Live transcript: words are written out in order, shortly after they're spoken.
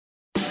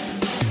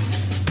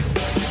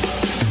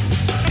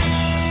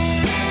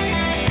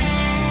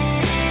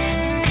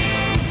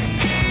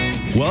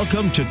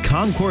Welcome to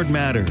Concord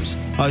Matters,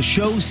 a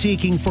show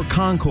seeking for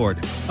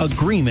concord,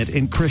 agreement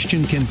in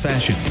Christian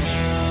confession.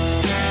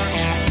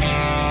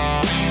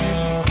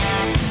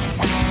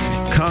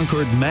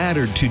 Concord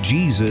mattered to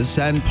Jesus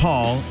and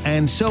Paul,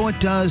 and so it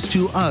does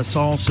to us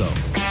also.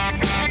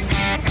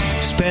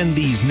 Spend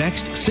these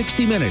next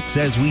 60 minutes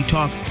as we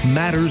talk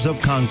matters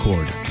of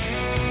Concord.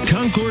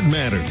 Concord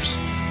Matters,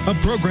 a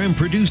program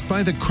produced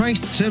by the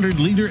Christ-centered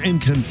leader in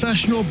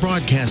confessional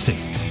broadcasting,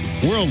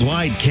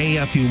 worldwide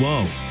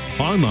KFUO,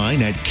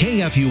 online at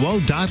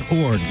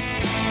kfuo.org.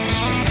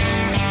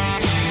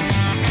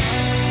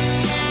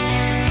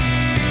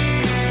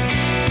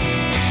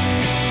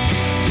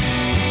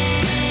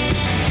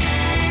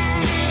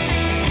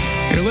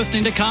 You're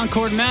listening to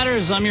Concord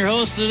Matters. I'm your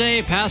host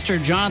today, Pastor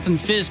Jonathan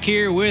Fisk,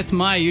 here with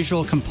my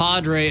usual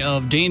compadre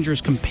of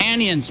dangerous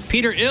companions,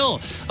 Peter Ill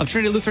of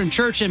Trinity Lutheran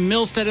Church in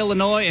Millstead,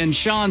 Illinois, and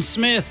Sean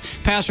Smith,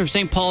 pastor of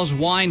St. Paul's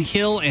Wine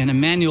Hill and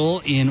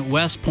Emmanuel in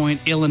West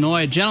Point,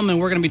 Illinois. Gentlemen,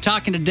 we're going to be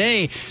talking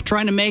today,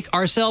 trying to make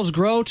ourselves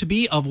grow to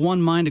be of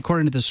one mind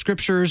according to the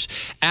Scriptures,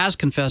 as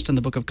confessed in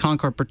the Book of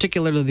Concord,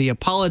 particularly the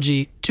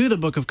Apology to the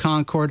Book of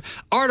Concord,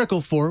 Article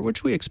 4,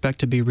 which we expect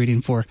to be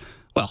reading for,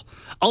 well,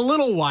 a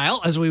little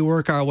while as we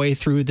work our way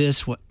through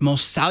this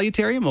most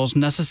salutary, most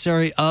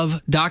necessary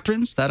of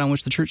doctrines, that on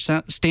which the church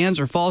stands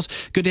or falls.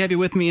 Good to have you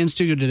with me in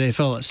studio today,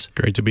 fellas.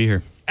 Great to be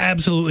here.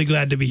 Absolutely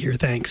glad to be here.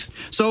 Thanks.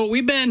 So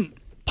we've been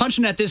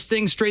punching at this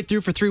thing straight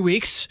through for 3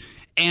 weeks,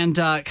 and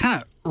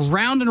kind of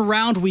round and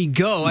around we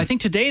go. I think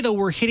today, though,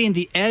 we're hitting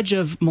the edge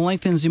of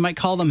Melanchthon's, you might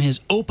call them his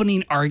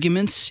opening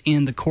arguments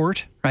in the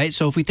court, right?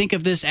 So if we think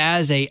of this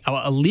as a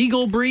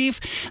legal brief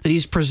that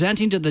he's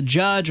presenting to the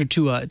judge or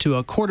to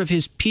a court of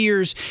his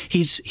peers,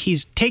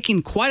 he's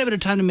taking quite a bit of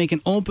time to make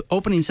an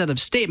opening set of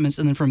statements,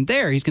 and then from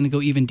there, he's going to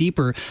go even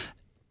deeper,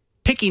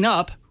 picking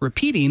up,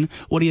 repeating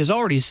what he has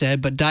already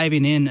said, but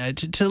diving in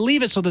to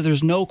leave it so that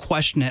there's no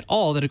question at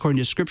all that according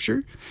to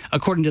Scripture,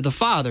 according to the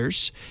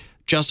Fathers,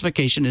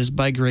 justification is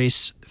by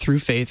grace through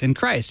faith in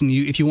Christ. And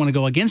if you want to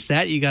go against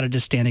that, you got to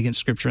just stand against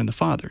Scripture and the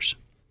Fathers.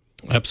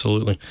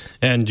 Absolutely.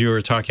 And you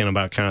were talking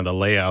about kind of the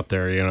layout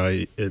there,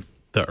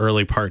 the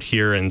early part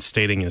here in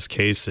stating his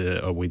case.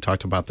 We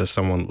talked about this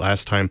someone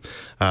last time.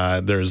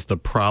 There's the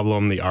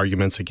problem, the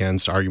arguments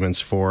against,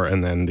 arguments for,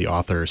 and then the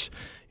author's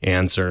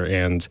answer.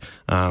 And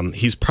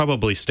he's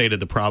probably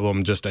stated the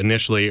problem just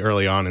initially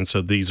early on. And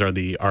so these are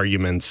the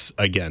arguments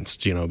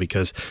against,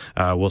 because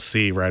we'll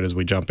see right as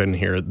we jump in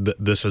here,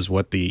 this is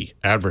what the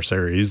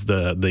adversaries,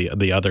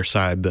 the other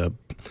side,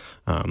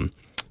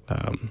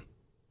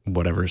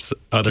 whatever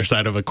other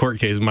side of a court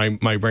case, my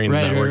brain's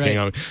not working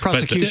on.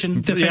 Prosecution,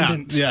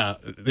 defendants. Yeah.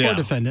 Or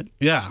defendant.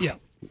 Yeah.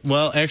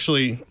 Well,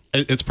 actually,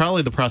 it's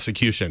probably the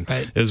prosecution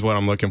is what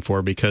I'm looking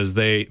for, because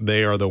they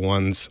are the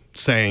ones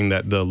saying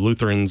that the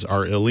Lutherans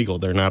are illegal.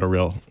 They're not a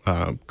real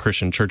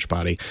Christian church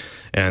body,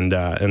 and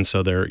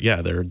so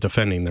they're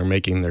defending. They're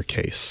making their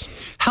case.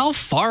 How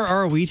far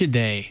are we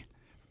today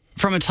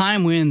from a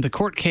time when the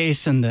court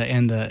case and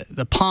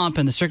the pomp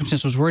and the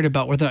circumstance was worried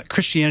about whether or not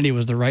Christianity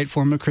was the right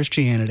form of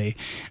Christianity?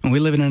 And we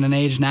live in an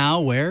age now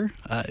where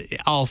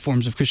all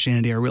forms of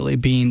Christianity are really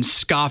being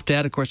scoffed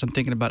at. Of course, I'm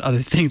thinking about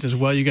other things as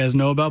well you guys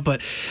know about,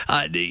 but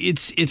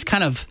it's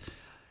kind of,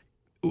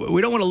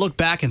 we don't want to look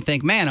back and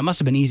think, man, it must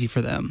have been easy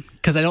for them,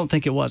 because I don't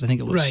think it was. I think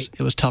it was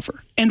It was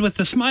tougher. And with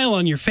the smile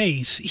on your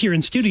face here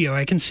in studio,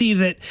 I can see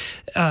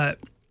that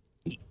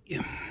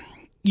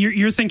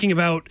you're thinking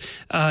about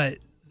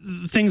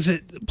things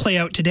that play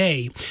out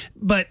today.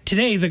 But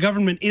today, the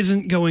government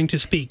isn't going to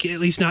speak, at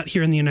least not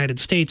here in the United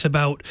States,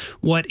 about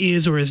what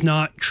is or is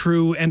not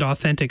true and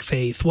authentic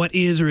faith, what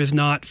is or is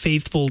not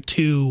faithful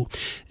to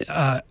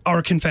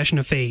our confession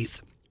of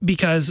faith,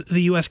 because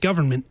the U.S.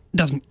 government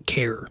doesn't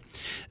care.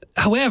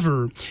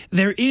 However,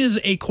 there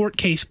is a court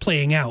case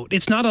playing out.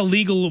 It's not a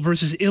legal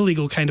versus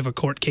illegal kind of a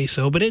court case,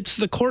 though, but it's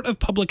the court of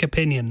public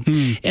opinion.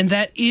 And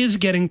that is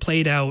getting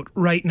played out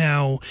right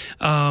now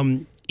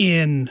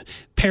in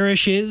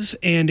parishes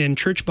and in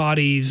church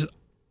bodies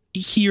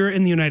here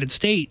in the United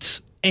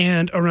States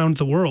and around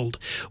the world,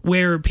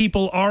 where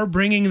people are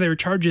bringing their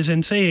charges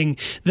and saying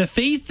the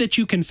faith that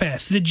you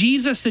confess, the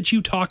Jesus that you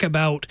talk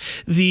about,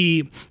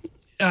 the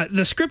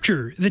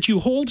Scripture that you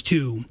hold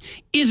to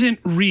isn't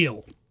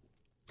real.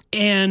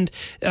 And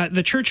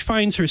the church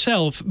finds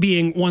herself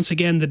being, once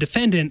again, the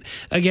defendant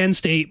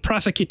against a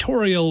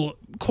prosecutorial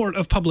court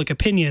of public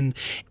opinion.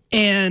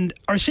 And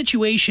our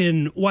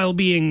situation, while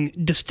being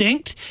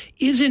distinct,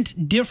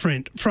 isn't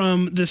different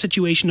from the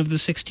situation of the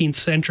 16th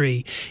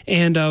century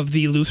and of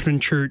the Lutheran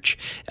Church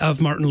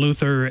of Martin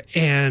Luther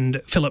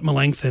and Philip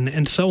Melanchthon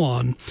and so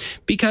on,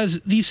 because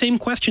these same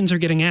questions are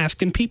getting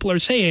asked, and people are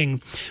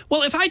saying,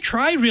 well, if I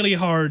try really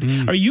hard,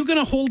 are you going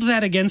to hold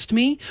that against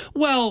me?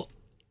 Well,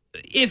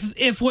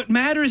 if what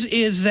matters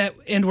is that,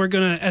 and we're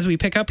going to, as we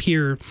pick up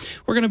here,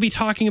 we're going to be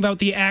talking about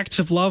the acts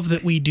of love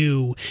that we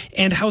do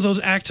and how those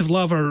acts of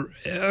love are,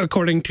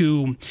 according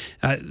to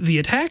the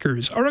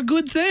attackers, are a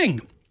good thing.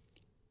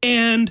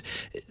 And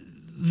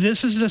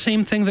this is the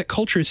same thing that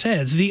culture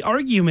says. The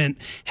argument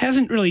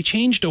hasn't really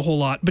changed a whole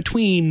lot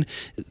between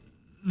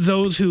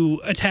those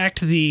who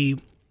attacked the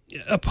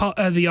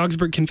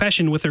Augsburg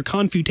Confession with their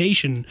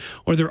confutation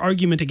or their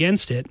argument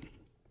against it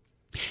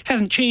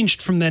hasn't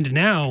changed from then to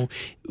now.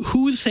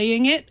 Who's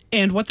saying it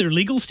and what their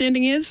legal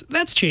standing is,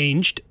 that's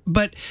changed.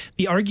 But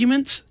the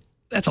arguments,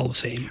 that's all the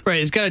same.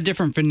 Right. It's got a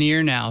different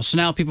veneer now. So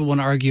now people want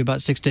to argue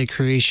about six-day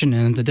creation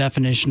and the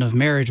definition of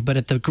marriage. But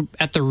at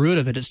the root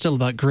of it, it's still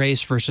about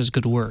grace versus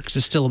good works.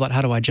 It's still about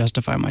how do I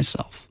justify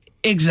myself.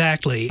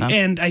 Exactly.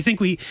 And I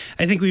think we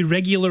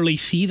regularly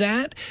see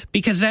that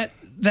because that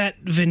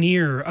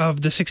veneer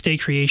of the six-day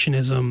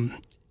creationism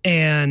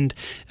and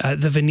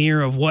the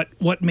veneer of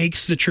what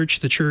makes the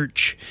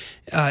church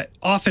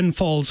often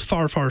falls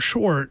far, far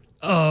short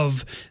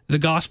of the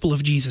gospel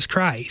of Jesus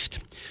Christ.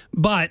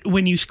 But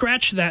when you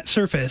scratch that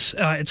surface,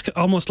 it's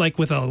almost like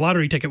with a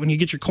lottery ticket, when you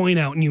get your coin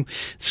out and you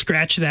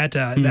scratch that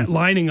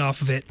lining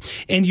off of it,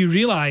 and you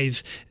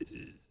realize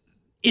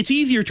it's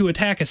easier to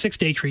attack a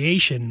six-day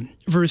creation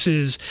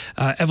versus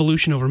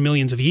evolution over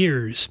millions of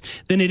years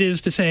than it is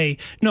to say,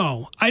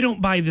 no, I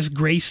don't buy this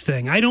grace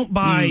thing. I don't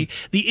buy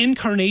the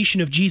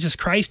incarnation of Jesus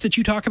Christ that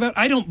you talk about.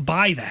 I don't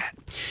buy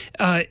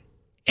that.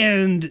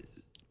 And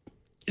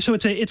so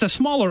it's a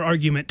smaller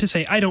argument to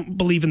say, I don't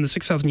believe in the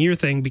 6,000 year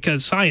thing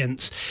because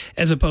science,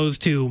 as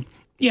opposed to,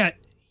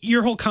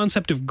 your whole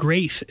concept of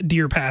grace,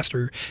 dear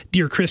pastor,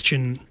 dear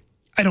Christian,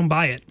 I don't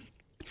buy it.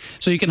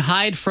 So you can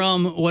hide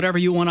from whatever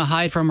you want to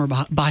hide from, or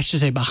I should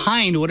say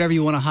behind whatever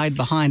you want to hide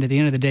behind. At the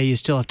end of the day, you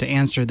still have to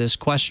answer this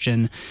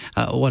question,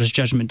 what is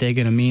Judgment Day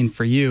going to mean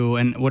for you,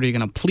 and what are you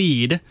going to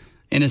plead,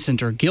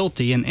 innocent or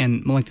guilty?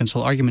 And Melanchthon's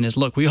whole argument is,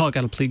 look, we all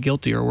got to plead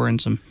guilty or we're in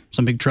some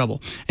big trouble.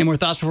 Any more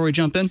thoughts before we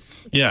jump in?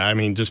 Yeah, I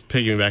mean, just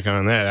piggybacking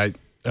on that,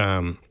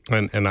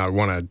 and I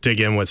want to dig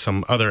in with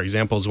some other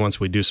examples once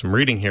we do some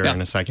reading here in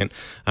a second.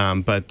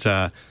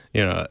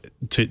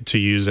 To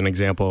use an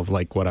example of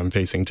like what I'm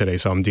facing today.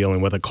 So I'm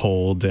dealing with a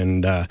cold,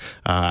 and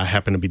I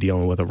happen to be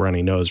dealing with a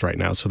runny nose right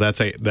now. So that's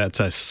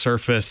a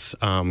surface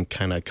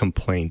kind of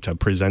complaint, a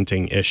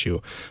presenting issue.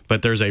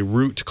 But there's a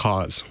root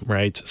cause,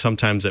 right?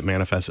 Sometimes it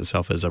manifests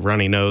itself as a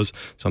runny nose,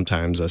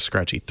 sometimes a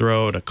scratchy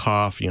throat, a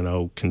cough,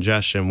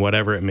 congestion,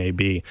 whatever it may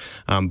be.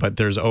 But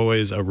there's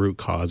always a root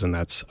cause, and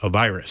that's a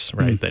virus,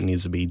 right? That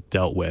needs to be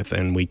dealt with,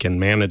 and we can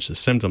manage the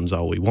symptoms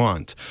all we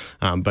want.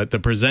 But the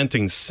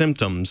presenting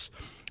symptoms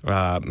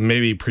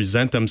maybe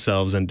present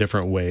themselves in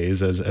different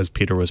ways, as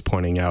Peter was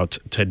pointing out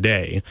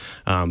today.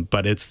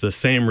 But it's the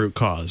same root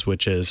cause,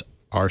 which is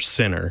our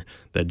sinner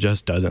that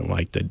just doesn't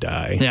like to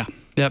die. Yeah.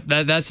 Yep,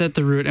 that's at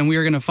the root, and we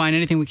are going to find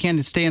anything we can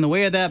to stay in the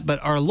way of that, but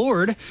our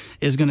Lord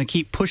is going to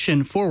keep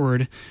pushing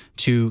forward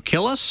to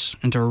kill us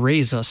and to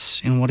raise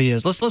us in what he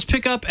is. Let's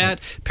pick up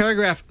at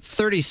paragraph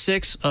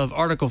 36 of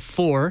Article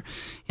 4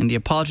 in the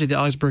Apology of the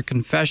Augsburg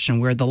Confession,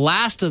 where the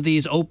last of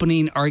these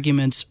opening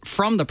arguments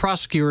from the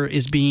prosecutor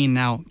is being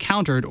now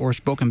countered or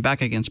spoken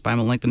back against by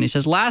Melanchthon. He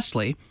says,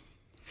 lastly,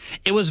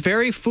 it was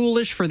very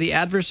foolish for the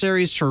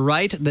adversaries to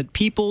write that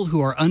people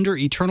who are under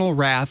eternal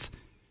wrath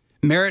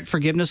merit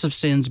forgiveness of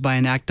sins by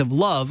an act of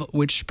love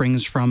which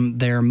springs from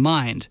their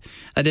mind.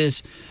 That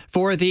is,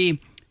 for the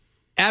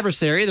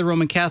adversary, the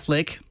Roman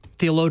Catholic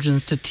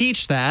theologians, to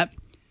teach that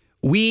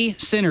we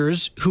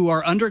sinners who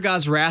are under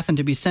God's wrath and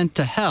to be sent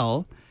to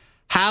hell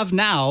have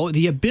now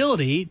the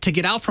ability to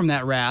get out from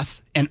that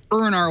wrath and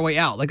earn our way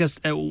out. Like,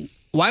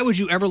 why would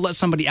you ever let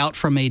somebody out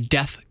from a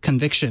death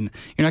conviction?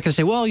 You're not going to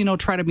say, well,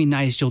 try to be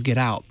nice, you'll get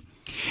out.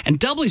 And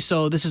doubly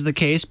so, this is the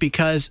case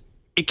because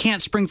it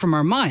can't spring from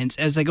our minds,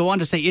 as they go on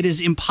to say, it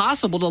is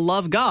impossible to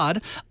love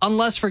God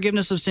unless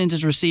forgiveness of sins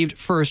is received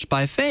first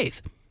by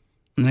faith.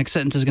 And the next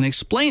sentence is going to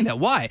explain that.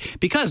 Why?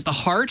 Because the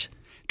heart,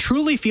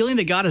 truly feeling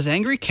that God is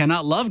angry,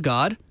 cannot love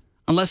God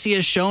unless he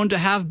is shown to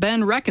have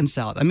been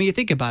reconciled. I mean, you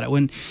think about it.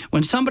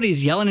 When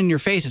somebody's yelling in your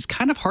face, it's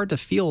kind of hard to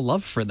feel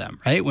love for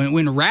them, right?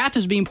 When wrath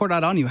is being poured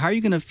out on you, how are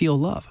you going to feel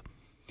love?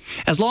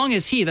 As long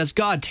as he, that's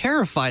God,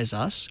 terrifies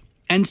us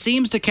and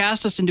seems to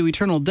cast us into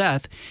eternal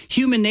death,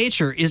 human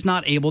nature is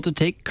not able to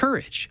take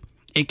courage.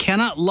 It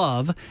cannot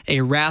love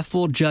a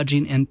wrathful,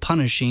 judging, and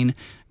punishing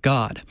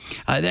God.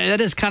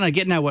 That is kind of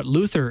getting at what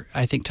Luther,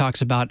 I think,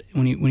 talks about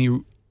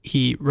when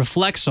he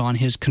reflects on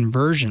his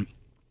conversion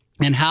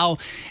and how,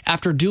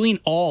 after doing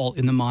all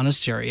in the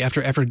monastery,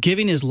 after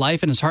giving his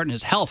life and his heart and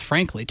his health,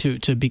 frankly,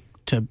 to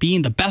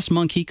being the best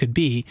monk he could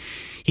be,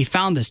 he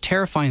found this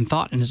terrifying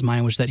thought in his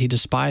mind, was that he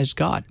despised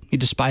God. He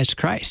despised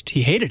Christ.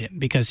 He hated him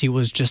because he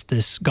was just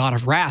this God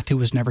of wrath who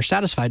was never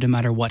satisfied no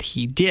matter what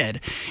he did.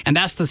 And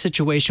that's the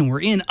situation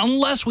we're in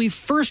unless we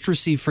first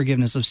receive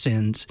forgiveness of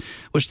sins,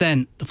 which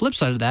then the flip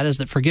side of that is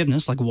that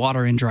forgiveness, like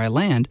water in dry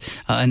land,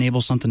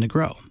 enables something to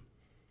grow.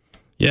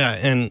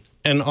 Yeah,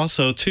 and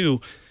also, too,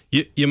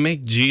 you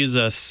make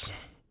Jesus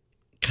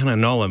kind of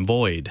null and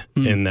void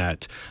in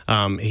that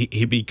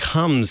he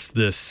becomes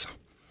this,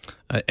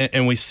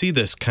 and we see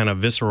this kind of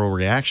visceral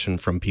reaction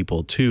from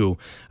people too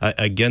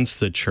against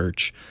the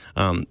church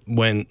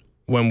when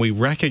we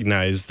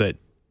recognize that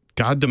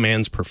God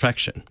demands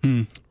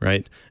perfection,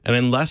 right? And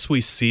unless we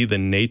see the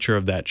nature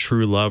of that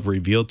true love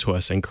revealed to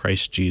us in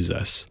Christ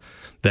Jesus,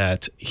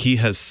 that he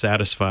has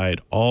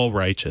satisfied all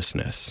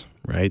righteousness,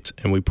 right?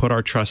 And we put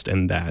our trust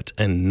in that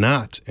and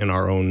not in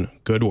our own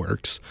good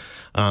works,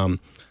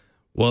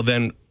 well,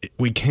 then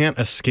we can't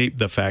escape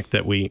the fact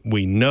that we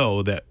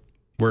know that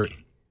we're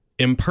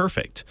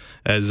imperfect,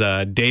 as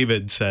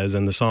David says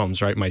in the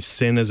Psalms, right? My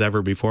sin is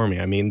ever before me.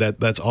 I mean,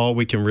 that's all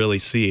we can really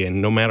see.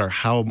 And no matter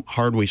how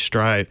hard we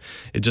strive,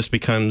 it just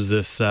becomes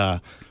this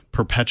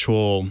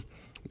perpetual,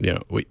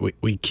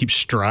 we keep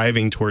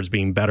striving towards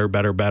being better,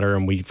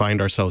 and we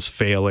find ourselves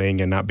failing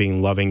and not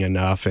being loving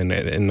enough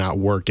and not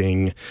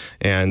working.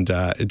 And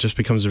it just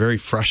becomes very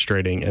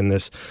frustrating. And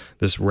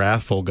this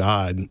wrathful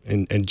God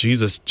and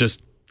Jesus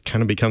just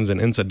kind of becomes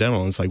an incidental.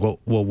 And it's like,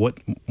 well,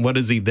 what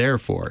is he there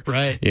for?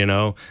 Right.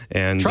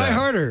 And try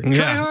harder,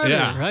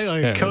 yeah, right?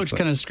 Like a coach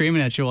kind of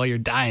screaming at you while you're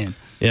dying.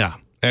 Yeah.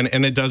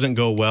 And it doesn't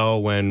go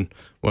well when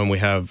we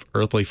have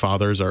earthly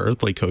fathers or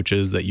earthly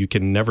coaches that you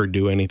can never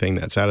do anything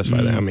that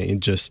satisfies them. I mean, it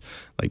just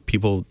like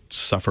people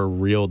suffer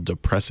real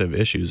depressive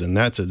issues. And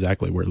that's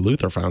exactly where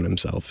Luther found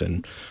himself.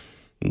 And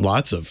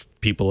lots of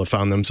people have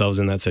found themselves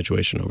in that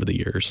situation over the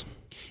years.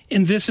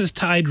 And this is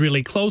tied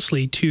really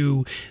closely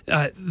to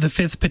the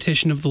fifth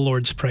petition of the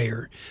Lord's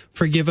Prayer.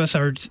 Forgive us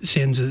our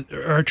sins,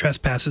 our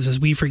trespasses, as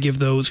we forgive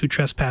those who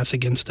trespass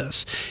against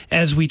us.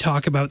 As we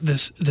talk about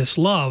this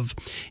love,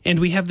 and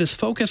we have this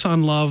focus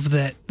on love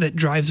that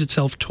drives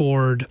itself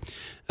toward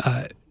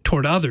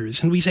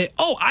others. And we say,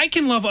 oh, I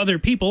can love other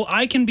people.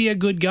 I can be a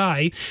good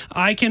guy.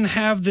 I can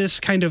have this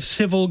kind of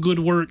civil good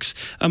works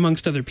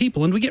amongst other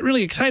people. And we get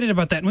really excited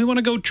about that. And we want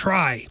to go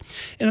try.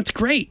 And it's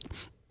great.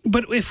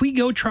 But if we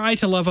go try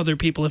to love other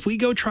people, if we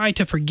go try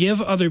to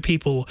forgive other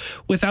people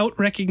without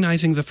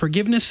recognizing the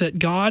forgiveness that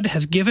God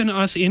has given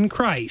us in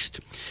Christ,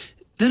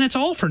 then it's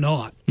all for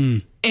naught.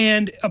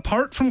 And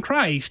apart from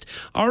Christ,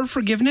 our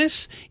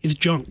forgiveness is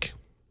junk.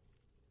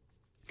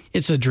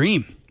 It's a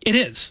dream. It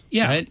is,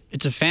 yeah. Right?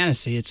 It's a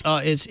fantasy. It's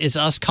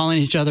us calling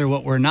each other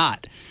what we're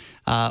not,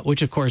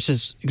 which, of course,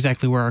 is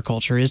exactly where our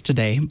culture is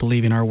today,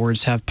 believing our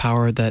words have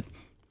power that,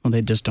 well,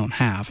 they just don't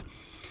have.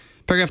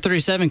 Paragraph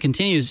 37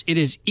 continues, it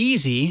is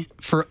easy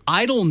for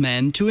idle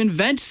men to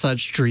invent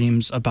such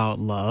dreams about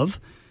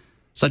love,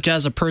 such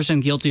as a person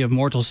guilty of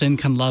mortal sin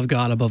can love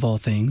God above all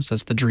things.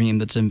 That's the dream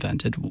that's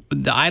invented.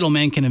 The idle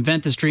men can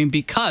invent this dream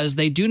because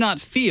they do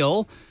not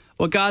feel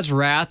what God's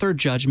wrath or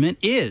judgment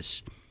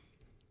is.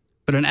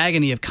 But in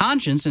agony of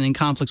conscience and in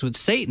conflicts with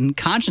Satan,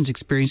 conscience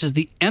experiences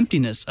the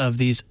emptiness of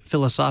these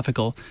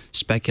philosophical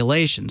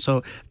speculations.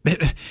 So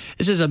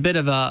this is a bit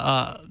of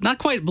a, not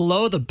quite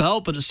below the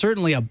belt, but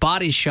certainly a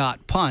body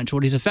shot punch.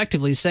 What he's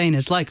effectively saying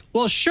is like,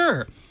 well,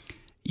 sure,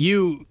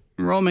 you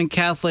Roman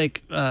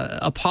Catholic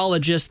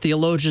apologists,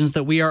 theologians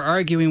that we are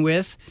arguing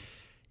with,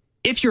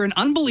 if you're an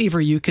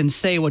unbeliever, you can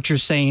say what you're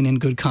saying in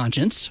good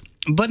conscience.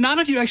 But not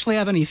if you actually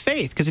have any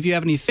faith, because if you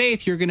have any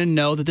faith, you're going to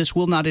know that this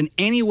will not in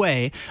any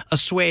way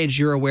assuage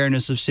your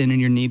awareness of sin and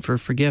your need for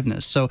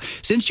forgiveness. So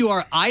since you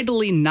are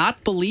idly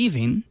not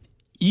believing,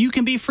 you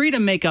can be free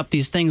to make up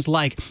these things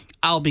like,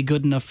 I'll be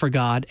good enough for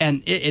God,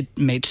 and it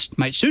might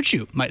suit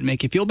you, might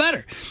make you feel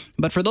better.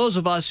 But for those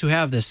of us who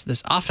have this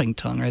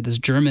Affentung, right, this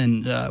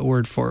German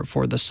word for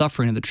the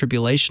suffering and the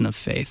tribulation of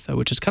faith,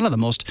 which is kind of the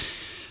most,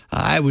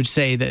 I would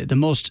say, the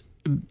most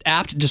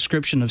apt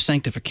description of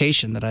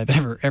sanctification that I've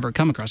ever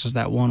come across is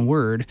that one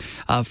word.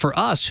 For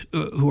us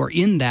who are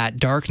in that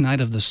dark night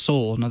of the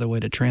soul, another way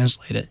to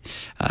translate it,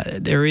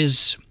 there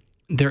is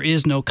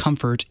no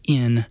comfort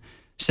in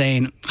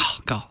saying, "Oh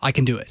God, I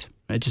can do it."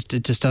 It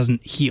just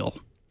doesn't heal.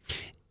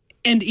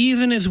 And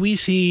even as we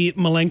see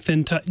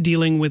Melanchthon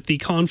dealing with the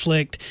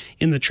conflict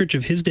in the church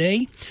of his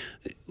day,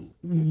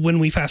 when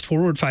we fast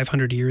forward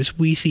 500 years,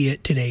 we see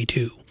it today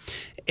too.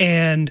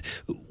 And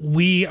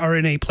we are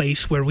in a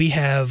place where we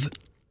have,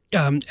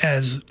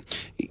 as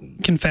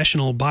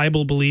confessional,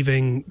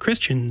 Bible-believing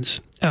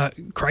Christians,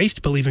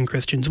 Christ-believing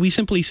Christians, we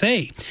simply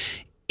say,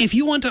 if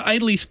you want to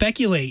idly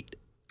speculate,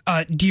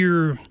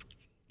 dear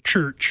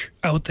church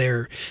out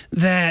there,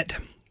 that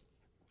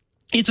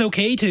it's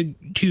okay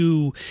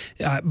to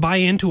buy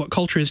into what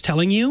culture is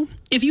telling you,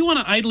 if you want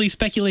to idly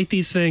speculate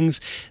these things,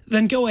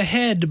 then go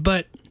ahead,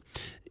 but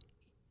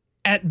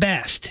at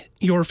best,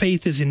 your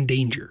faith is in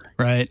danger.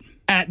 Right.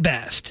 At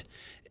best.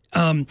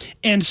 And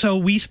so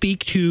we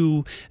speak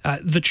to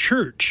the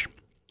church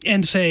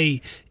and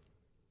say,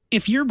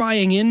 if you're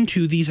buying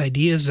into these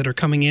ideas that are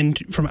coming in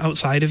from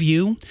outside of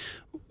you,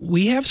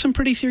 we have some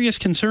pretty serious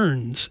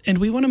concerns, and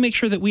we want to make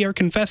sure that we are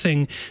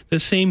confessing the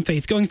same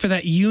faith, going for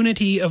that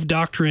unity of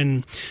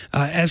doctrine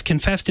as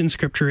confessed in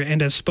Scripture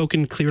and as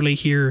spoken clearly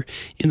here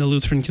in the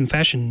Lutheran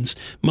Confessions.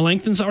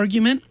 Melanchthon's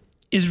argument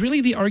is really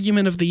the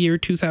argument of the year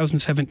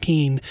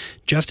 2017,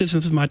 just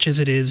as much as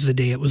it is the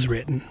day it was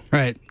written.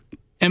 Right.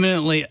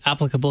 Eminently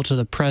applicable to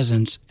the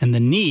present and the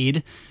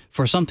need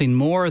for something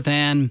more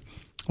than,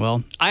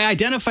 well, I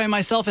identify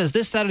myself as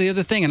this, that, or the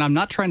other thing, and I'm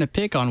not trying to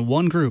pick on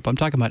one group. I'm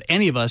talking about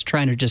any of us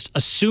trying to just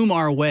assume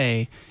our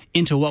way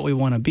into what we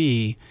want to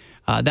be.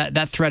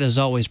 That threat is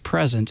always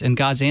present, and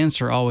God's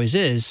answer always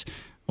is,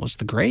 well, it's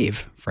the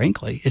grave,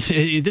 frankly.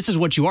 This is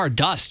what you are,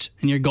 dust,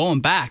 and you're going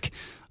back.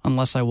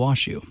 unless I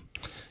wash you.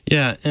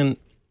 Yeah, and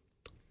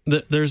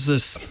there's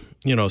this,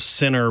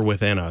 sinner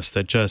within us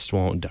that just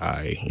won't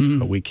die.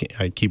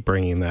 I keep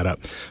bringing that up,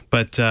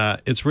 but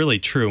it's really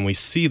true, and we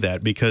see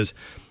that because,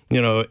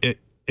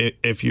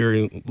 if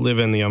you live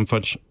in the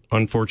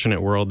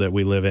unfortunate world that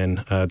we live in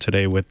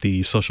today with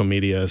the social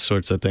media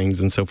sorts of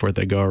things and so forth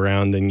that go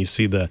around, and you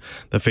see the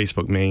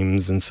Facebook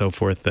memes and so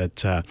forth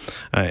that,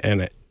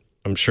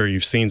 I'm sure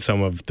you've seen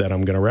some of that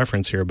I'm going to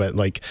reference here, but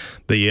like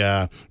the,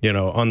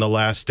 on the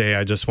last day,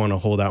 I just want to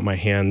hold out my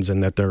hands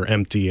and that they're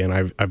empty and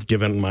I've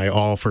given my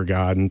all for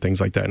God and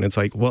things like that. And it's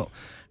like, well,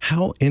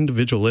 how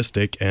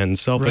individualistic and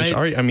selfish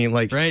are you? I mean,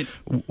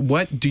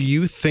 what do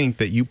you think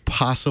that you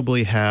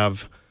possibly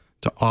have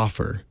to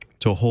offer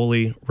to a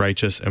holy,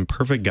 righteous, and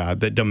perfect God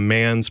that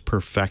demands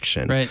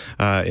perfection? Right.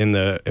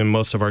 In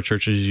most of our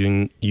churches,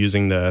 using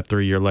the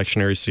 3-year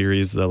lectionary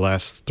series, the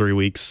last 3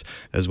 weeks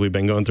as we've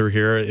been going through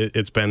here,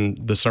 it's been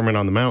the Sermon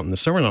on the Mount. And the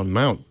Sermon on the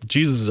Mount,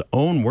 Jesus'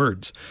 own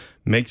words,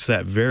 makes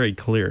that very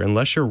clear.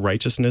 Unless your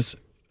righteousness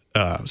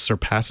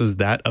surpasses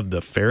that of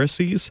the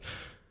Pharisees,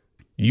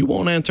 you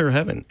won't enter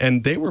heaven.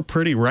 And they were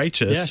pretty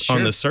righteous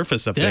on the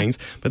surface of things.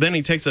 But then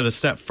he takes it a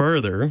step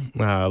further,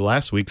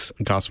 last week's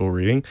gospel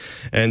reading,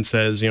 and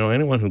says,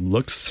 anyone who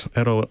looks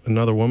at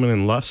another woman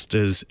in lust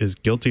is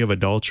guilty of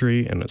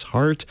adultery in his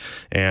heart.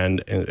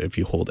 And if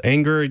you hold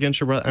anger against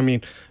your brother, I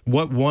mean,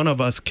 what one of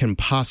us can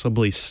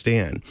possibly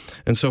stand?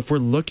 And so if we're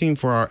looking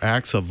for our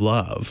acts of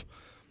love,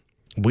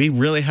 we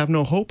really have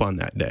no hope on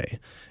that day.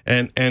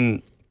 And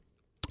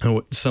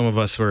some of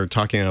us were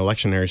talking in a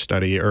lectionary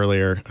study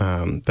earlier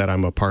that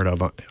I'm a part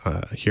of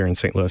here in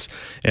St. Louis.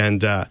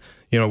 And,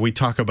 we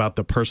talk about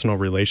the personal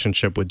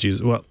relationship with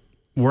Jesus. Well,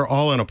 we're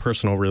all in a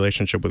personal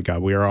relationship with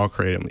God. We are all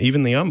created,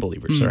 even the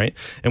unbelievers, right?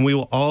 And we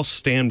will all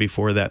stand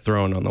before that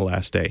throne on the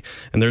last day.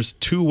 And there's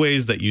 2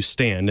 ways that you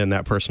stand in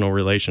that personal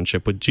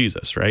relationship with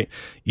Jesus, right?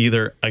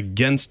 Either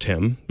against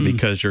him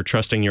because you're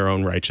trusting your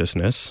own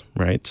righteousness,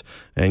 right?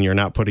 And you're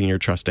not putting your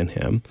trust in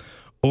him.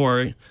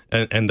 Or,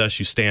 and thus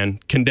you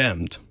stand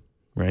condemned,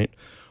 right?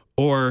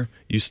 Or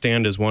you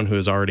stand as one who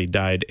has already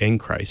died in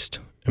Christ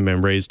and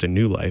been raised to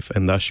new life,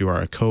 and thus you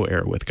are a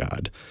co-heir with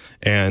God.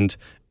 And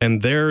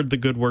there the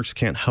good works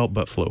can't help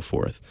but flow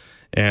forth.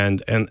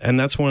 And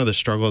that's one of the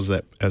struggles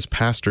that as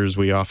pastors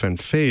we often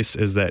face,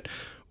 is that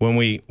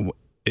when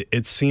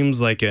it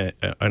seems like an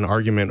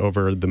argument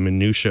over the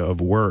minutia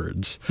of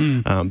words,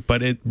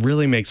 but it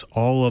really makes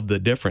all of the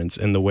difference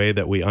in the way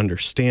that we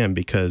understand,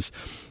 because,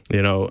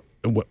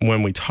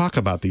 when we talk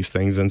about these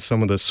things and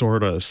some of the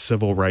sort of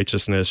civil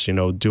righteousness,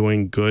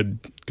 doing good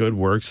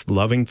works,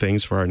 loving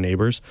things for our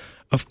neighbors,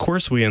 of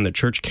course we in the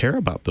church care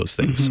about those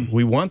things.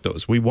 We want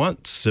those. We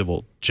want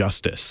civil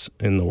justice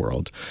in the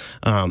world.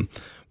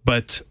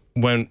 But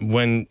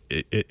when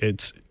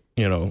it's,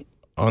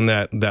 on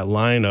that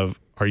line of,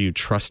 are you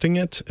trusting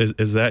it?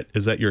 Is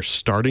that your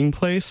starting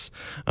place?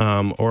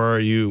 Or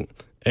are you...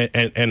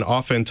 And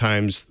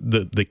oftentimes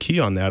the key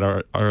on that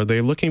are they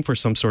looking for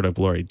some sort of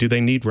glory? Do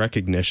they need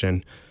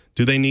recognition?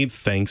 Do they need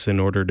thanks in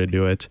order to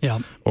do it? Yeah.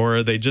 Or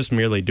are they just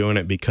merely doing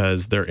it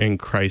because they're in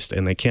Christ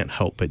and they can't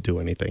help but do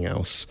anything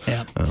else?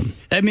 Yeah.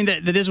 I mean,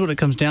 that is what it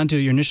comes down to.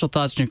 Your initial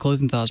thoughts and your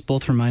closing thoughts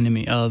both reminded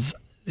me of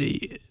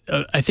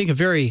I think a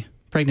very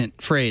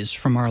pregnant phrase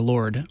from our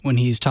Lord when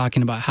he's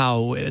talking about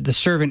how the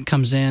servant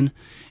comes in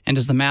and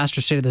does the master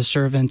say to the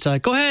servant,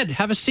 go ahead,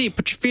 have a seat,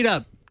 put your feet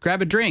up,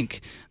 grab a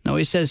drink. No,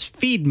 he says,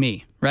 feed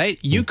me, right?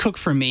 You cook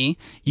for me.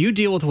 You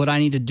deal with what I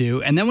need to do.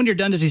 And then when you're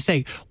done, does he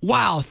say,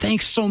 wow,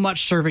 thanks so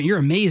much, servant. You're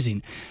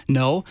amazing.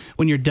 No,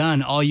 when you're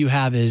done, all you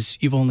have is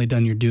you've only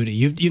done your duty.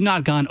 You've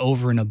not gone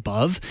over and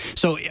above.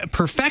 So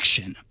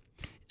perfection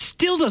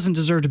still doesn't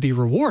deserve to be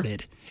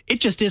rewarded. It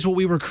just is what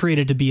we were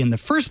created to be in the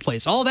first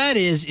place. All that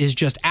is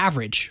just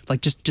average,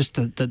 like just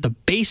the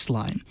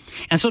baseline.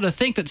 And so to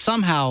think that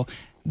somehow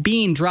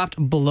being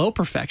dropped below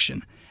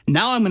perfection,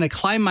 now I'm going to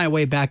climb my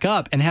way back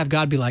up and have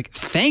God be like,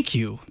 thank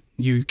you.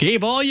 You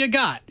gave all you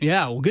got.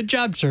 Yeah, well, good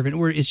job, servant.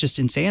 It's just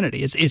insanity.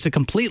 It's a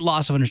complete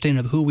loss of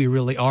understanding of who we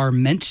really are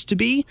meant to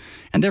be.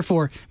 And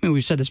therefore, I mean,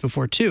 we've said this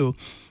before too,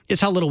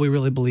 it's how little we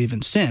really believe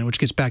in sin, which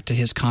gets back to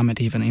his comment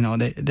even,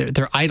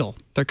 they're idle.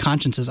 Their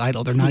conscience is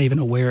idle. They're not even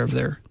aware of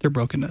their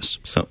brokenness.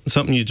 So,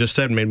 something you just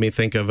said made me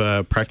think of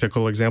a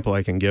practical example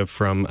I can give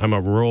from, I'm a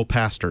rural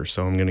pastor,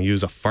 so I'm going to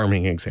use a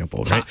farming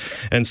example, right?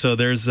 And so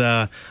there's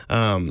a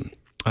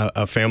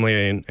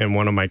family in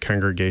one of my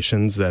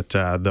congregations that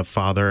the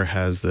father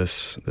has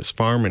this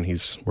farm and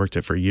he's worked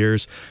it for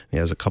years. He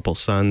has a couple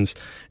sons,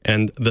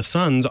 and the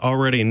sons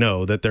already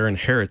know that their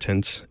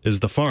inheritance is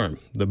the farm,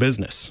 the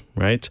business,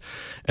 right?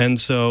 And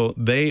so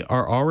they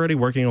are already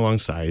working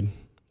alongside.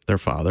 their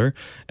father,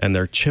 and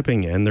they're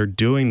chipping in. They're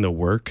doing the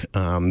work.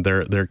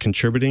 They're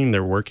contributing.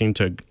 They're working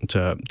to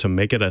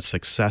make it a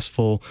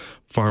successful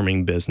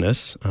farming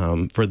business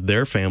for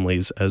their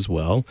families as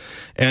well.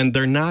 And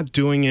they're not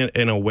doing it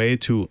in a way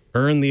to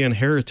earn the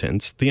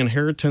inheritance. The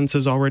inheritance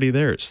is already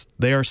theirs.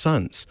 They are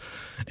sons.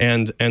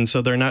 And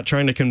so they're not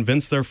trying to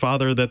convince their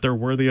father that they're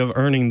worthy of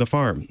earning the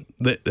farm.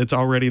 That it's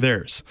already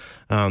theirs.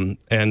 And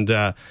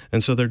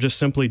so they're just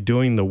simply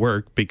doing the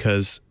work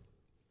because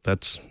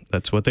that's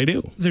what they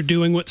do. They're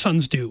doing what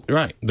sons do.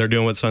 Right. They're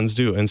doing what sons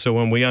do. And so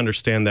when we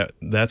understand that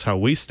that's how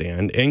we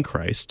stand in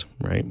Christ,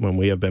 right? When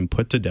we have been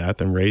put to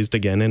death and raised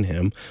again in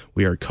him,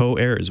 we are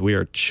co-heirs. We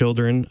are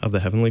children of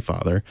the Heavenly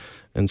Father.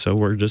 And so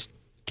we're just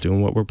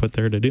doing what we're put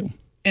there to do.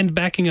 And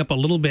backing up a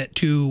little bit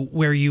to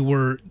where you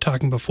were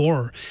talking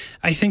before,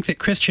 I think that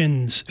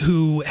Christians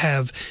who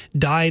have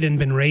died and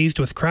been raised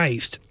with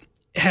Christ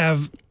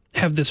have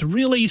this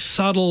really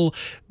subtle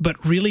but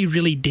really,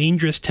 really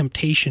dangerous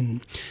temptation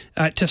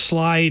to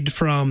slide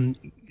from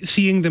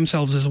seeing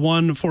themselves as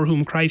one for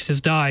whom Christ has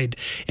died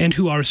and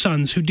who are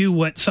sons, who do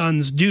what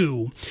sons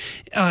do,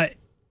 and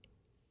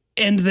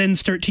then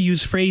start to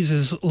use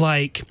phrases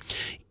like,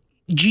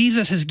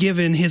 Jesus has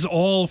given his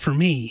all for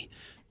me,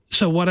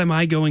 so what am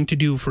I going to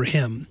do for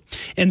him?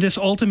 And this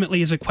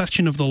ultimately is a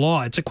question of the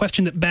law. It's a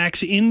question that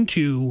backs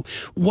into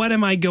what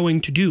am I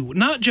going to do?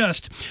 Not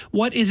just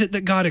what is it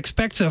that God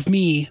expects of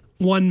me,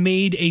 one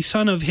made a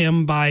son of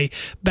him by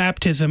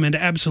baptism and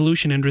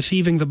absolution and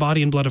receiving the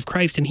body and blood of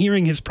Christ and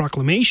hearing his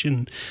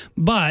proclamation,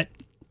 but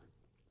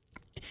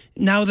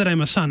now that I'm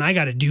a son, I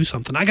got to do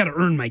something. I got to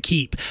earn my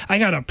keep. I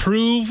got to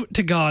prove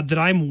to God that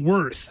I'm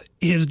worth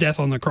his death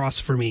on the cross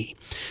for me.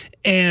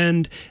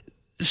 And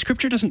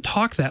Scripture doesn't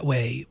talk that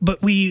way, but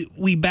we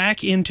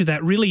back into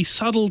that really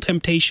subtle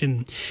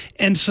temptation.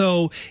 And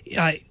so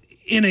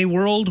in a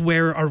world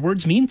where our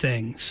words mean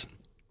things,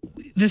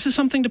 this is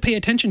something to pay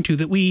attention to,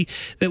 that we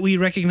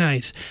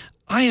recognize.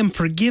 I am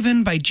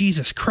forgiven by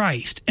Jesus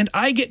Christ, and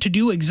I get to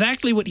do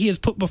exactly what he has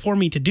put before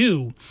me to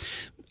do.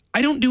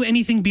 I don't do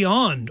anything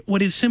beyond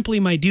what is simply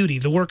my duty,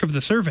 the work of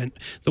the servant,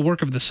 the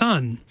work of the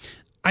son.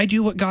 I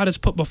do what God has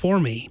put before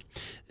me.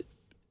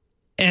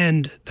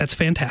 And that's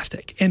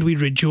fantastic. And we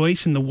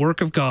rejoice in the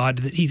work of God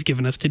that he's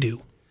given us to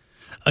do.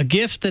 A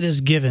gift that is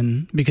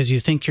given because you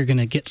think you're going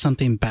to get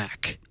something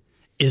back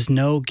is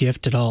no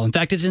gift at all. In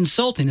fact, it's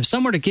insulting. If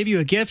someone were to give you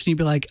a gift and you'd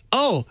be like,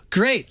 oh,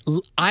 great,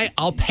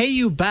 I'll pay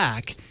you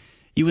back,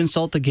 you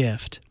insult the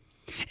gift.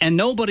 And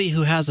nobody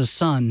who has a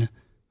son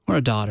or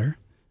a daughter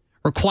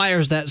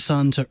requires that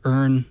son to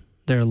earn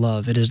their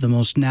love. It is the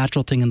most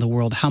natural thing in the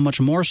world. How much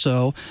more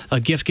so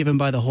a gift given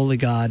by the Holy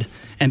God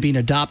and being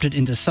adopted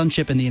into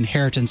sonship and the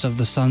inheritance of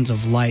the sons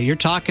of light. You're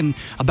talking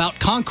about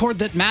Concord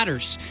that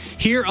matters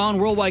here on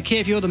Worldwide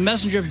KFUO, the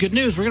messenger of good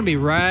news. We're going to be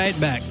right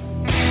back.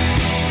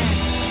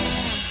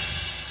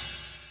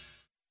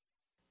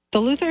 The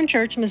Lutheran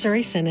Church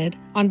Missouri Synod,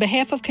 on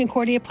behalf of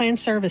Concordia Plan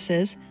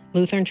Services,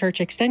 Lutheran Church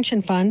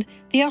Extension Fund,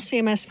 the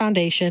LCMS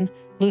Foundation,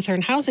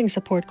 Lutheran Housing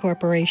Support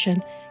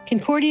Corporation,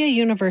 Concordia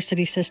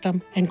University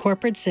System, and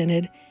Corporate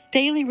Synod,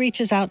 daily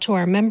reaches out to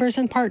our members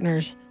and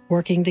partners,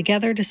 working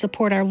together to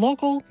support our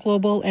local,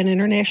 global, and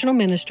international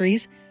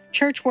ministries,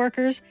 church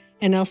workers,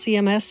 and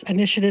LCMS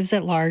initiatives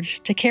at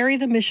large to carry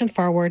the mission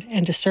forward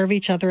and to serve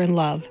each other in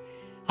love.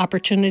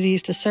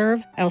 Opportunities to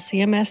serve,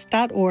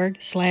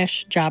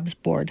 lcms.org/jobs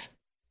board.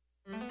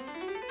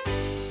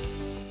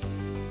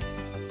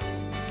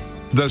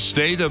 The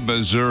state of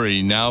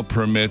Missouri now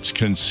permits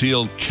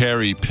concealed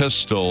carry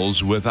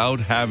pistols without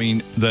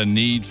having the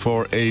need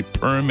for a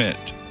permit.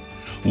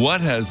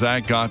 What has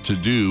that got to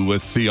do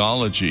with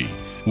theology?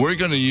 We're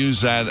going to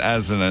use that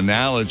as an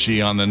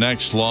analogy on the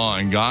next Law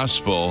and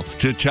Gospel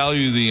to tell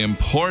you the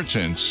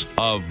importance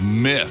of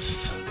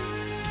myth.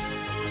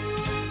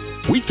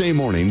 Weekday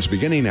mornings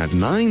beginning at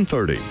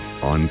 9:30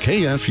 on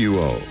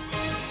KFUO.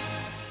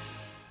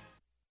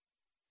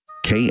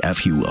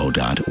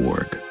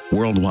 KFUO.org.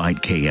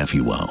 Worldwide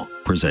KFUO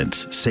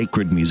presents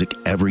sacred music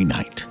every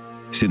night.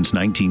 Since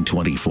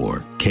 1924,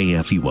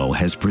 KFUO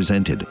has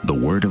presented the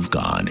Word of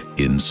God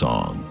in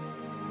song.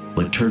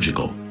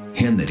 Liturgical,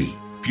 hymnody,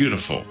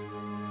 Beautiful.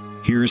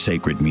 Hear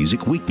sacred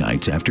music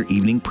weeknights after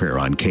evening prayer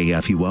on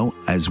KFUO,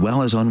 as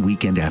well as on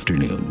weekend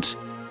afternoons.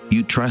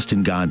 You trust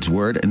in God's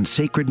Word and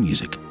sacred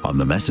music on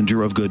the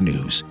messenger of good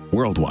news,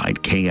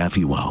 Worldwide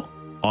KFUO.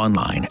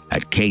 Online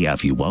at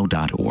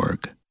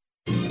KFUO.org.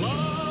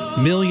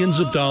 Millions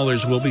of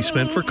dollars will be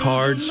spent for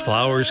cards,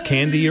 flowers,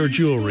 candy, or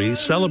jewelry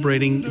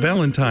celebrating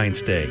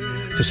Valentine's Day,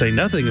 to say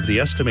nothing of the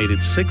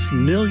estimated 6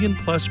 million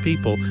plus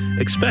people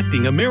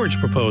expecting a marriage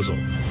proposal.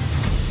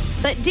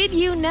 But did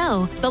you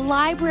know the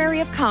Library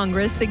of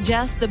Congress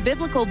suggests the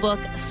biblical book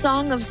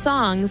Song of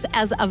Songs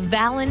as a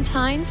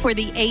Valentine for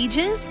the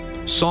ages?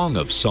 Song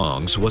of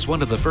Songs was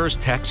one of the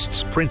first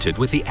texts printed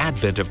with the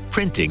advent of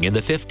printing in the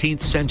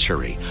 15th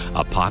century,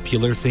 a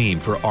popular theme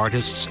for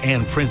artists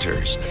and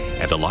printers.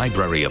 And the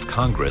Library of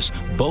Congress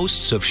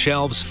boasts of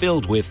shelves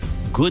filled with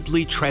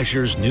goodly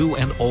treasures new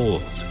and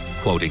old.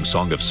 quoting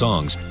Song of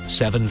Songs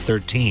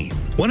 7:13.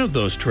 One of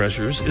those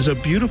treasures is a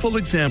beautiful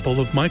example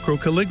of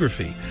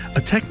microcalligraphy,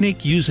 a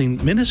technique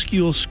using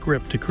minuscule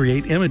script to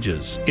create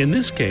images. In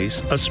this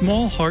case, a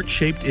small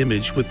heart-shaped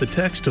image with the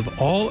text of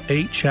all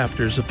 8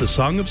 chapters of the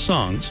Song of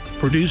Songs,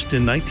 produced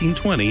in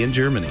 1920 in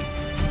Germany.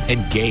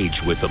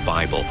 Engage with the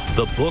Bible,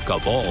 the book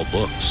of all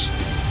books.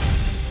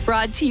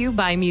 Brought to you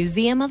by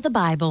Museum of the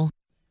Bible.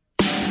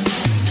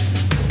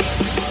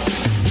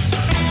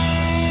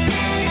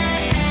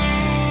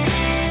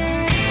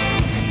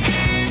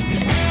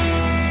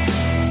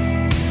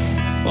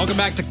 Welcome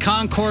back to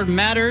Concord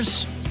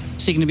Matters,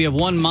 seeking to be of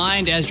one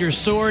mind as your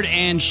sword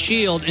and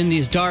shield in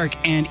these dark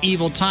and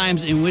evil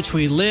times in which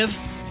we live,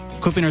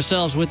 equipping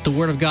ourselves with the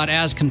Word of God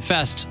as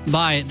confessed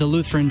by the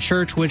Lutheran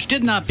Church, which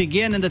did not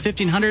begin in the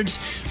 1500s,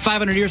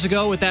 500 years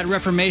ago with that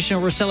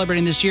Reformation we're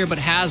celebrating this year, but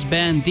has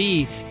been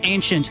the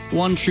ancient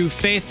one true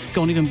faith,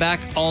 going even back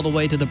all the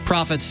way to the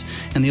prophets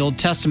and the Old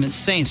Testament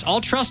saints,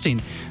 all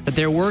trusting that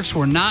their works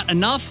were not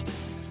enough,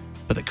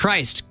 but that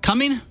Christ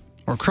coming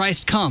or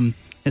Christ come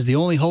is the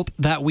only hope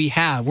that we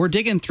have. We're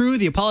digging through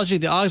the Apology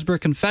of the Augsburg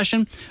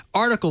Confession,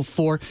 Article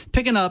 4,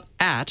 picking up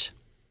at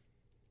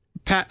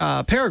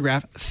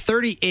paragraph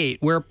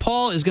 38, where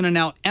Paul is going to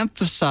now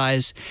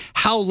emphasize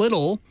how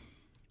little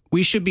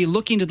we should be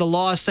looking to the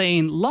law,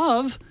 saying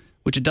love,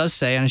 which it does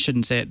say, and I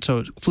shouldn't say it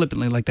so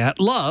flippantly like that,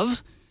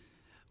 love,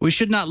 we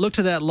should not look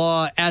to that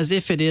law as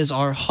if it is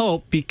our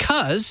hope,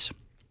 because,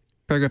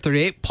 paragraph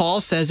 38,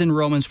 Paul says in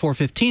Romans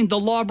 4:15, the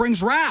law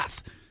brings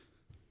wrath.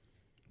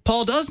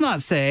 Paul does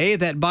not say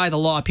that by the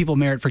law people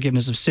merit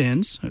forgiveness of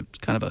sins. It's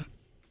kind of a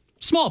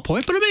small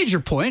point, but a major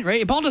point,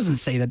 right? Paul doesn't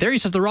say that there. He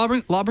says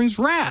the law brings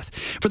wrath.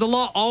 For the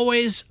law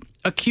always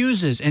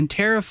accuses and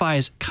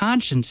terrifies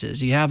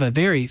consciences. You have a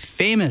very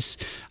famous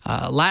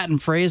Latin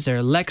phrase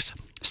there, lex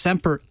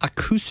semper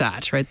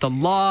accusat, right? The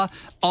law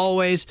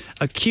always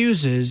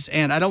accuses.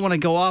 And I don't want to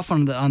go off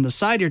on the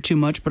side here too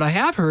much, but I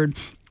have heard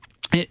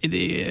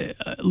the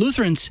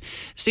Lutherans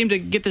seem to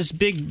get this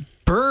big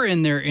burr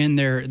in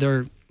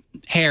their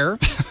hair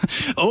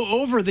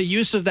over the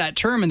use of that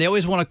term, and they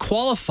always want to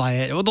qualify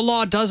it. Well, the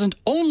law doesn't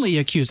only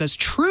accuse. That's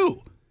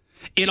true.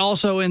 It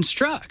also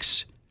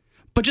instructs.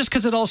 But just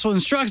because it also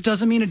instructs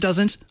doesn't mean it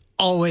doesn't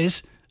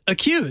always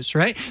accuse,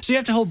 right? So you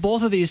have to hold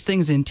both of these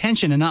things in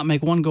tension and not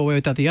make one go away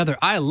without the other.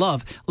 I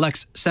love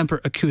lex semper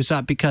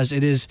accusat because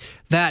it is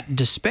that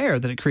despair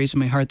that it creates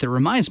in my heart that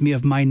reminds me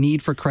of my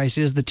need for Christ.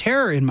 It is the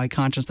terror in my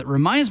conscience that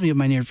reminds me of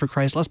my need for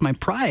Christ, lest my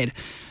pride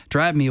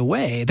drive me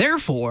away.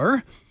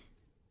 Therefore,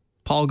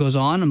 Paul goes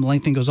on, and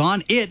Melanchthon goes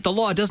on, the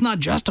law does not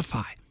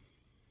justify.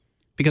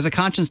 Because a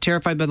conscience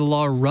terrified by the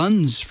law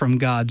runs from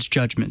God's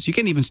judgments. You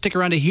can't even stick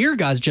around to hear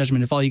God's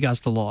judgment if all you got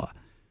is the law.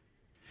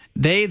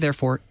 They,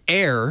 therefore,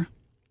 err,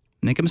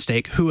 make a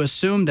mistake, who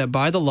assume that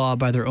by the law,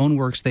 by their own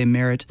works, they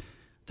merit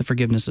the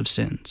forgiveness of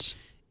sins.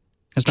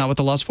 That's not what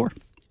the law's for.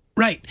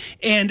 Right.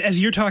 And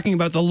as you're talking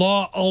about, the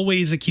law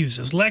always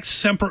accuses. Lex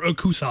semper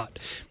accusat,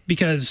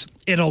 because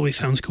it always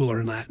sounds cooler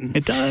in Latin.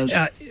 It does.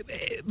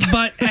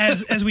 But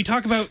as we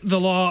talk about the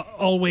law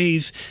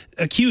always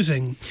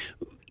accusing,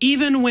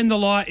 even when the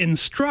law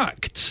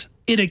instructs,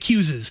 it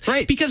accuses.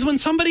 Right. Because when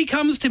somebody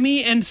comes to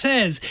me and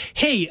says,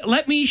 hey,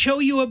 let me show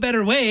you a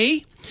better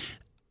way,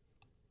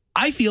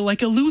 I feel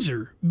like a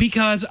loser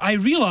because I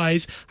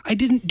realize I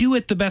didn't do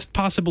it the best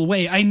possible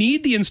way. I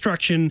need the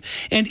instruction,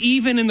 and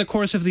even in the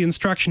course of the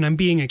instruction, I'm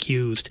being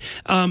accused.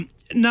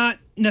 Not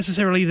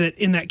necessarily that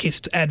in that case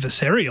it's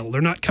adversarial.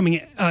 They're not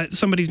coming.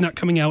 Somebody's not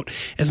coming out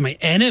as my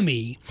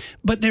enemy,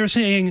 but they're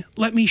saying,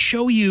 "Let me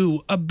show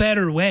you a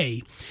better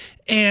way."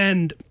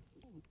 And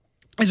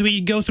as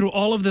we go through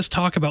all of this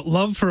talk about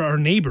love for our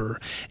neighbor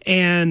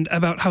and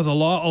about how the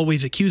law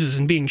always accuses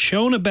and being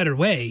shown a better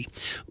way,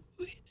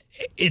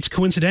 it's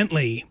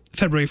coincidentally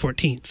February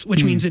 14th,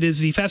 which means it is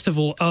the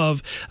festival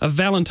of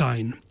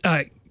Valentine,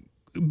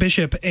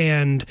 bishop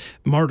and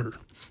martyr.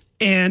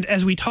 And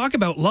as we talk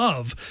about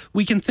love,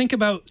 we can think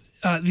about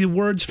the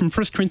words from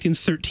 1 Corinthians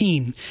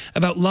 13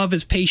 about love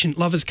is patient,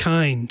 love is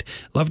kind,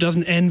 love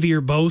doesn't envy or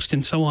boast,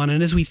 and so on.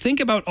 And as we think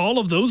about all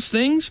of those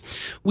things,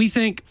 we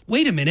think,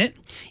 wait a minute,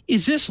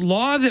 is this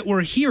law that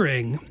we're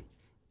hearing,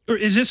 or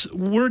is this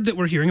word that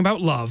we're hearing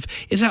about love,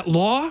 is that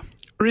law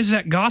or is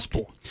that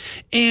gospel?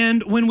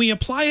 And when we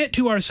apply it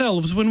to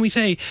ourselves, when we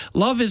say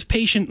love is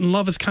patient and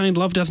love is kind,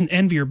 love doesn't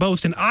envy or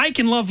boast, and I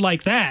can love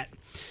like that,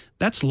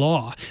 that's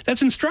law.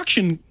 That's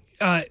instruction,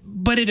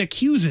 but it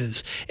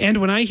accuses. And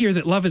when I hear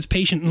that love is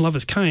patient and love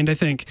is kind, I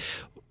think,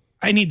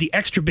 I need the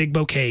extra big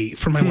bouquet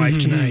for my wife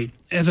tonight,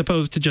 as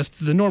opposed to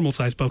just the normal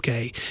size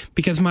bouquet,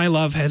 because my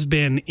love has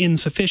been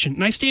insufficient.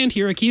 And I stand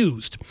here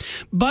accused.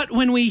 But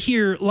when we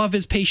hear love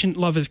is patient,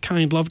 love is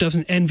kind, love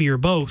doesn't envy or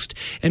boast,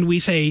 and we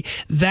say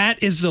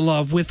that is the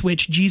love with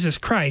which Jesus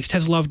Christ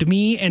has loved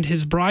me and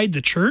his bride,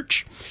 the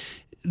church,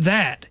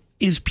 that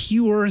is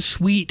pure,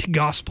 sweet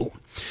gospel.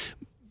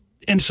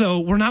 And so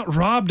we're not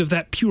robbed of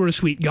that pure,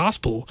 sweet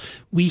gospel.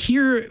 We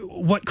hear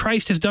what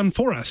Christ has done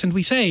for us, and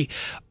we say,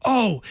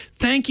 oh,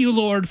 thank you,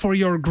 Lord, for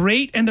your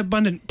great and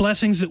abundant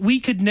blessings that we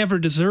could never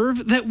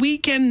deserve, that we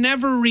can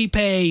never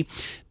repay.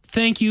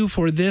 Thank you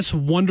for this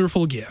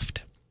wonderful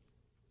gift.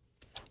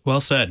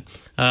 Well said.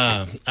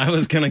 I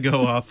was going to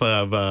go off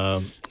of,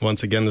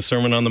 once again, the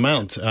Sermon on the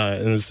Mount.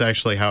 And this is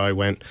actually how I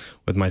went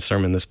with my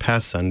sermon this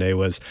past Sunday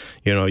was,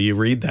 you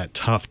read that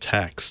tough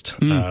text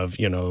of,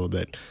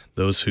 that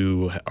those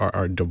who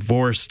are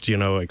divorced,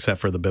 except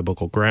for the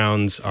biblical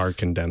grounds, are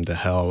condemned to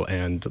hell,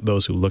 and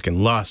those who look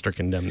in lust are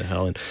condemned to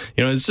hell. And,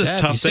 it's just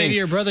tough things. You say to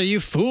your brother,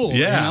 you fool.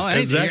 Yeah,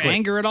 exactly. Your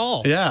anger at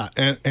all. Yeah,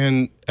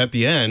 and at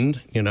the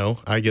end,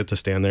 I get to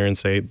stand there and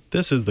say,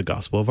 this is the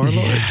gospel of our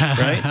Lord,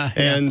 right?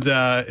 And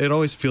it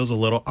always feels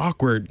a little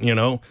awkward,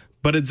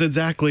 but it's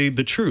exactly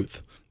the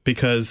truth.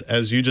 Because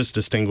as you just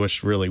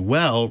distinguished really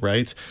well,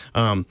 right,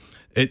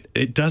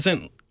 it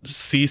doesn't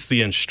cease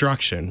the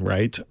instruction,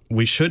 right?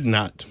 We should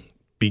not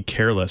be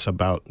careless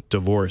about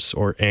divorce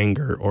or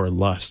anger or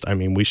lust. I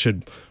mean, we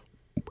should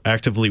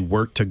actively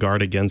work to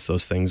guard against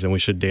those things, and we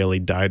should daily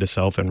die to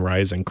self and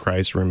rise in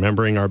Christ,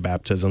 remembering our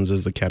baptisms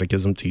as the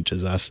Catechism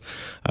teaches us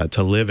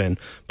to live in.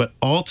 But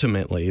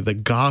ultimately, the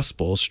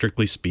gospel,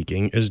 strictly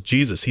speaking, is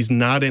Jesus. He's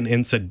not an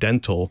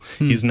incidental.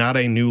 He's not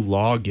a new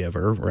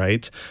lawgiver,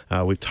 right?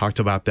 We've talked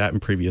about that in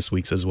previous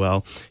weeks as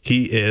well.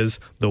 He is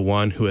the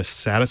one who has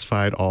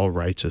satisfied all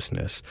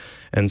righteousness.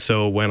 And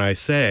so when I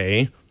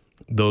say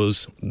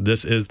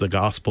this is the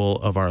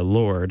gospel of our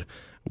Lord,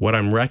 what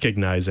I'm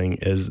recognizing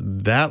is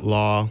that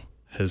law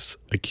has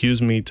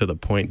accused me to the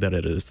point that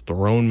it has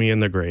thrown me in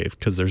the grave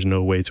because there's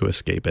no way to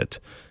escape it.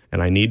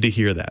 And I need to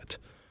hear that.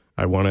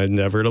 I want to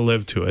endeavor to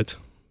live to it,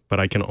 but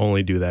I can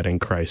only do that in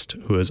Christ,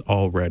 who has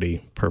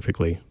already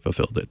perfectly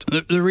fulfilled it.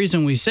 The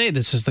reason we say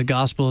this is the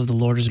gospel of the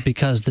Lord is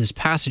because this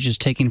passage is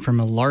taken from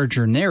a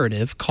larger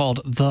narrative called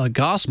the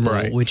gospel,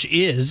 right, which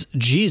is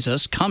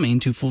Jesus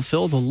coming to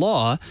fulfill the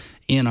law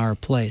in our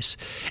place.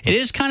 It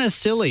is kind of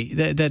silly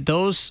that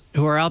those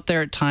who are out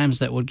there at times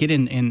that would get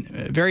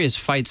in various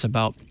fights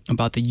about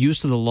the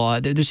use of the law,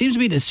 there seems to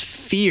be this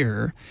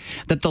fear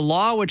that the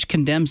law which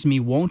condemns me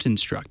won't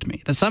instruct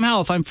me. That somehow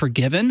if I'm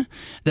forgiven,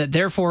 that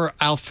therefore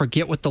I'll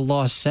forget what the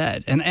law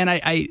said. And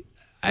I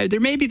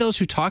there may be those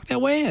who talk that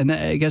way, and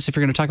I guess if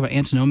you're going to talk about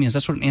antinomians,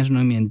 that's what an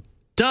antinomian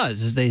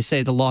does, is they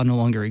say the law no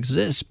longer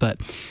exists.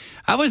 But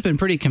I've always been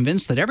pretty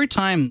convinced that every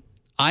time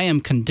I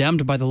am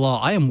condemned by the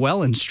law, I am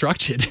well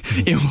instructed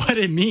in what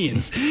it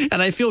means.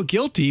 And I feel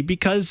guilty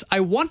because I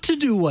want to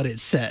do what it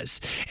says.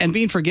 And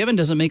being forgiven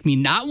doesn't make me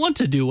not want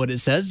to do what it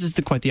says. It's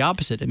quite the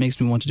opposite. It makes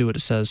me want to do what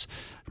it says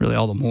really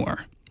all the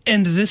more.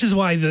 And this is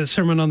why the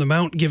Sermon on the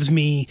Mount gives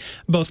me,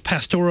 both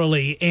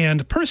pastorally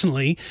and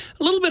personally,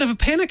 a little bit of a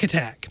panic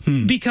attack.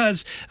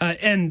 Because,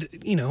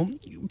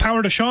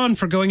 power to Sean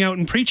for going out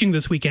and preaching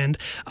this weekend,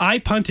 I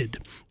punted.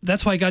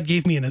 That's why God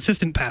gave me an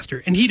assistant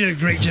pastor, and he did a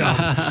great job.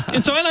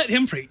 And so I let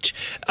him preach.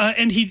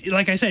 And he,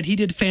 like I said, he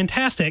did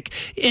fantastic.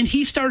 And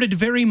he started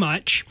very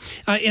much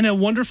in a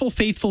wonderful,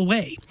 faithful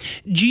way.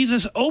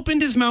 Jesus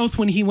opened his mouth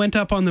when he went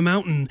up on the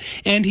mountain,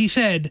 and he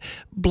said,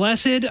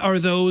 "Blessed are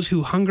those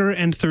who hunger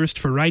and thirst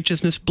for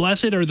righteousness.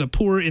 Blessed are the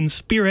poor in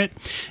spirit."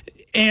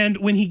 And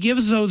when he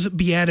gives those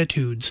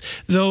beatitudes,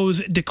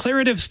 those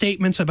declarative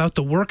statements about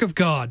the work of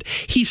God,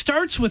 he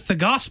starts with the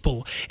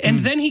gospel,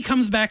 and then he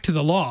comes back to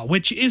the law,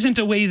 which isn't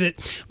a way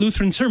that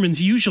Lutheran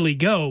sermons usually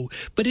go,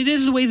 but it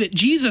is the way that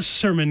Jesus'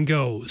 sermon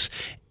goes.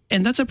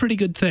 And that's a pretty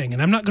good thing.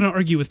 And I'm not going to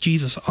argue with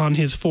Jesus on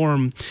his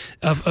form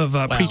of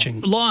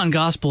preaching. Law and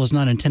gospel is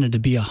not intended to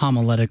be a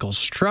homiletical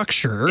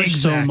structure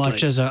so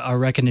much as a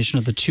recognition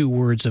of the two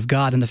words of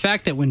God. And the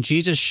fact that when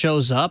Jesus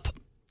shows up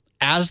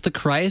as the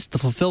Christ, the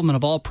fulfillment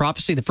of all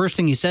prophecy, the first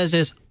thing he says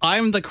is,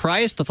 "I'm the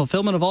Christ, the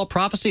fulfillment of all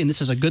prophecy, and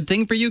this is a good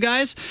thing for you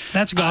guys."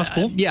 That's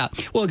gospel. Yeah,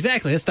 well,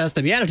 exactly. That's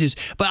the Beatitudes.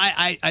 But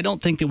I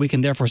don't think that we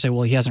can therefore say,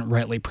 well, he hasn't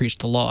rightly preached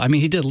the law. I mean,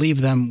 he did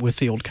leave them with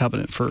the Old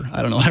Covenant for,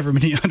 I don't know, however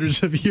many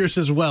hundreds of years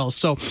as well.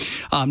 So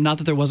not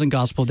that there wasn't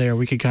gospel there.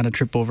 We could kind of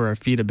trip over our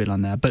feet a bit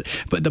on that. But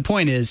the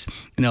point is,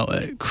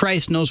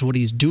 Christ knows what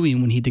he's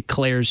doing when he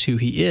declares who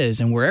he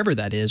is. And wherever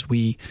that is,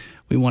 we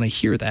want to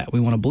hear that. We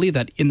want to believe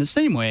that in the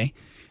same way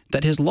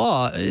that his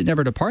law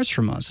never departs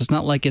from us. It's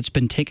not like it's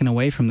been taken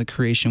away from the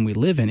creation we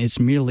live in. It's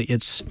merely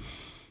it's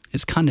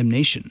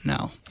condemnation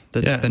now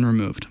that's been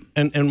removed.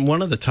 And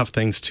one of the tough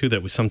things, too,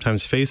 that we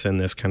sometimes face in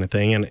this kind of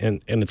thing,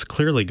 and it's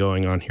clearly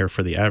going on here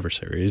for the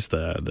adversaries,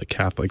 the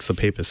Catholics, the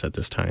Papists at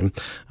this time,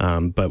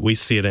 but we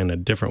see it in a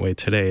different way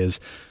today,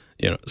 is,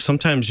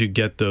 sometimes you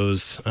get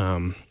those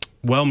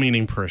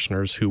well-meaning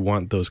parishioners who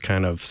want those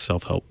kind of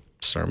self-help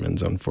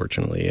sermons,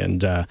 unfortunately,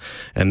 and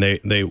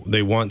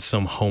they want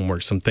some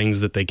homework, some things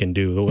that they can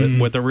do.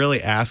 What they're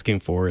really asking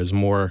for is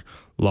more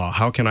law.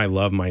 How can I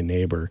love my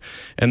neighbor?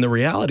 And the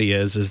reality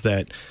is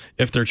that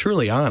if they're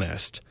truly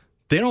honest,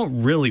 they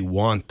don't really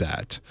want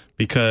that,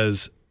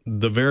 because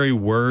the very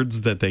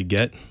words that they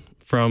get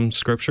from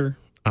Scripture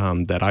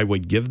that I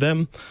would give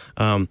them,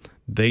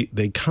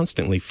 they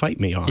constantly fight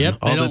me on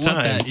all the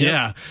time. That,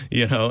 yep.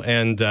 Yeah,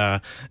 and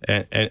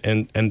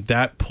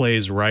that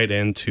plays right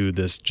into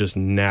this just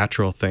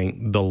natural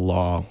thing. The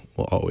law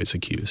will always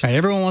accuse. Right,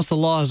 everyone wants the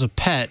law as a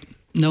pet.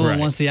 No one Right.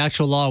 wants the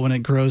actual law when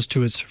it grows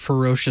to its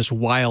ferocious,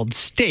 wild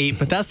state,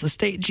 but that's the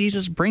state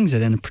Jesus brings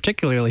it in,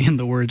 particularly in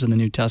the words in the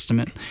New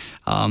Testament.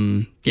 I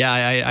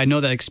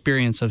know that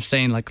experience of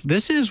saying, like,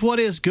 this is what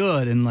is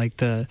good, and like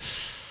the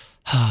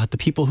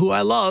people who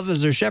I love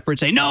as their shepherd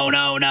say, no.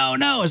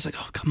 It's like,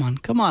 oh,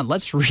 come on.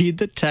 Let's read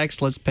the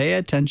text. Let's pay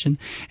attention.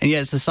 And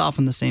yet it's to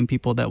soften the same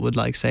people that would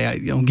like say,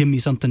 give me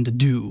something to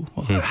do.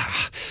 Well,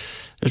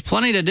 there's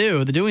plenty to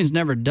do. The doing's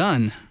never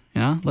done.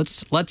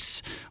 Let's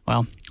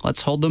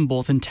hold them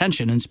both in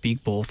tension and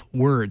speak both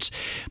words.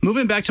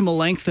 Moving back to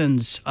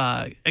Melanchthon's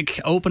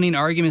opening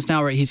arguments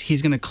now, right?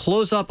 He's going to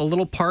close up a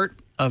little part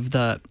of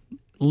the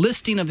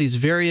listing of these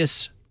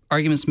various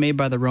arguments made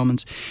by the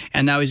Romans,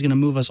 and now he's going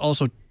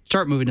to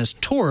start moving us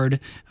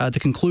toward the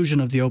conclusion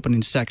of the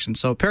opening section.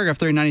 So paragraph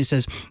 39, he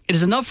says, "It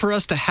is enough for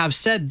us to have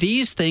said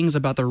these things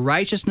about the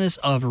righteousness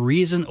of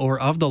reason or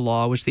of the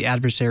law which the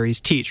adversaries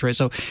teach." Right.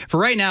 So for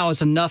right now,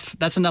 it's enough.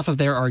 That's enough of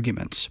their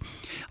arguments.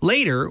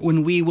 Later,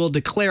 when we will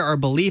declare our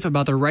belief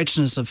about the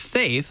righteousness of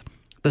faith,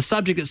 the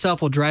subject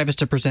itself will drive us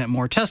to present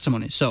more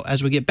testimonies. So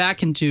as we get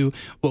back into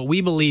what we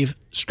believe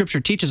Scripture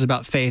teaches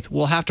about faith,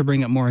 we'll have to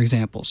bring up more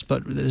examples.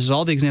 But this is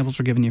all the examples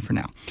we're giving you for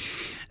now.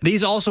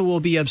 These also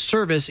will be of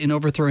service in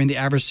overthrowing the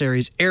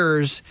adversary's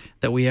errors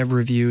that we have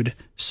reviewed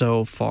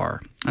so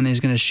far. And then he's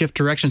going to shift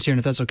directions here, and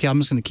if that's okay, I'm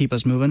just going to keep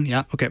us moving.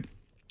 Yeah, okay.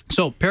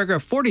 So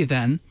paragraph 40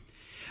 then,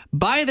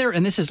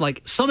 and this is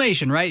like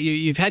summation, right?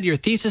 You've had your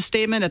thesis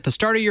statement at the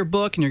start of your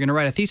book, and you're going to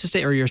write a thesis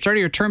statement, or you're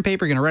starting your term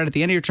paper, you're going to write at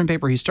the end of your term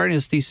paper. He's starting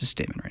his thesis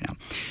statement right now.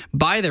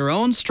 By their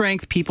own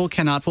strength, people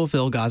cannot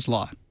fulfill God's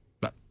law.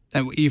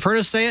 And you've heard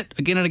us say it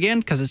again and again,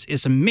 because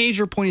it's a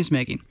major point he's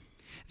making.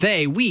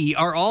 We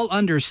are all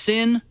under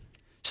sin,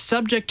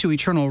 subject to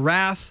eternal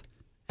wrath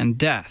and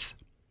death.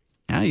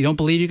 Now, you don't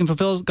believe you can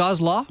fulfill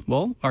God's law?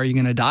 Well, are you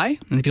going to die?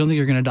 And if you don't think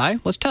you're going to die,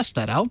 let's test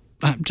that out.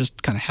 I'm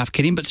just kind of half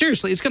kidding, but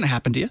seriously, it's going to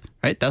happen to you,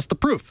 right? That's the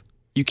proof.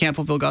 You can't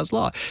fulfill God's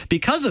law.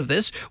 Because of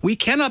this, we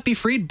cannot be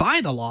freed by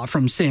the law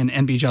from sin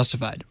and be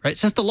justified, right?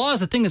 Since the law is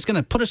the thing that's going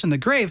to put us in the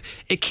grave,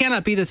 it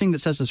cannot be the thing that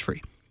sets us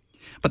free.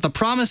 But the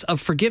promise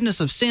of forgiveness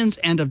of sins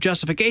and of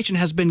justification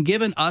has been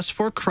given us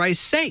for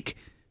Christ's sake,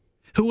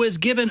 who was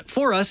given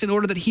for us in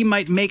order that he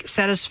might make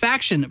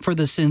satisfaction for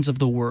the sins of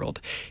the world.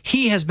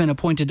 He has been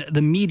appointed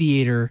the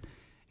mediator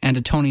and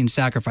atoning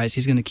sacrifice.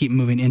 He's going to keep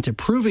moving into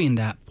proving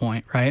that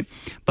point, right?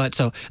 But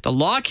so the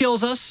law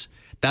kills us.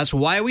 That's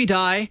why we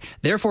die.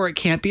 Therefore, it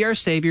can't be our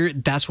Savior.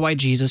 That's why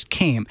Jesus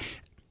came.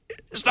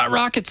 It's not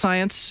rocket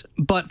science,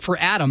 but for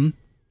Adam,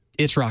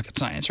 it's rocket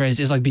science, right?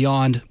 It's like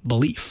beyond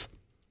belief.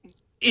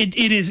 It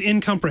is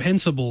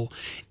incomprehensible,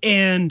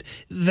 and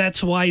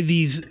that's why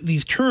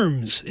these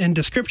terms and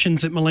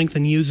descriptions that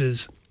Melanchthon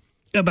uses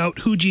about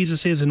who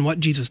Jesus is and what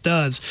Jesus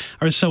does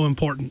are so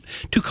important.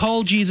 To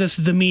call Jesus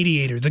the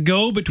mediator, the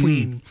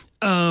go-between.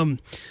 I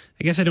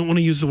guess I don't want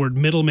to use the word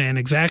middleman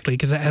exactly,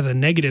 because that has a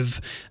negative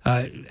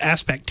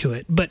aspect to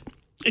it, but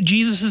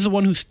Jesus is the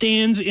one who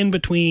stands in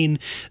between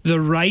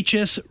the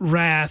righteous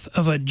wrath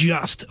of a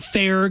just,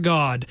 fair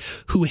God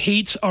who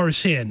hates our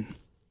sin.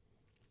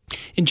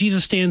 And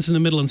Jesus stands in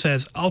the middle and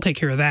says, I'll take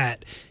care of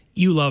that.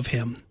 You love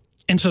him.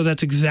 And so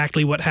that's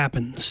exactly what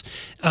happens.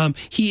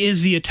 He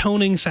is the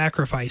atoning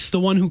sacrifice, the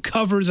one who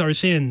covers our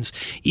sins,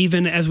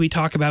 even as we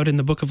talk about in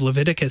the book of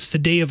Leviticus, the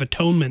Day of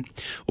Atonement,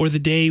 or the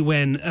day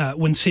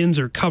when sins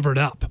are covered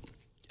up.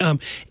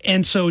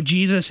 And so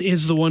Jesus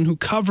is the one who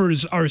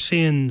covers our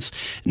sins,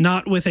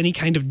 not with any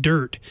kind of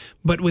dirt,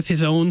 but with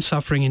his own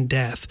suffering and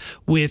death.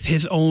 With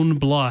his own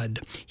blood,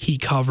 he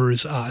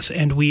covers us,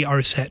 and we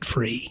are set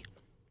free.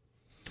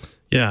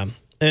 Yeah,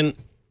 and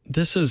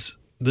this is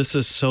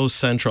so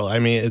central. I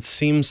mean, it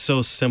seems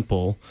so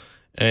simple,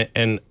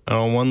 and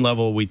on one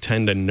level we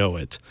tend to know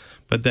it,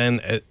 but then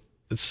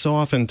it's so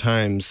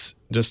oftentimes,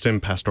 just in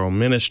pastoral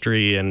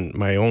ministry and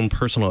my own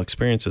personal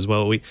experience as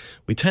well, we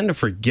tend to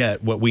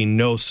forget what we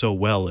know so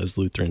well as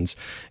Lutherans.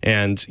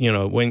 And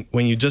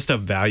when you just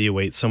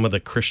evaluate some of the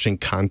Christian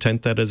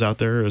content that is out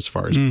there as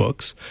far as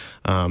books,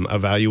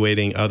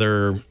 evaluating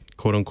other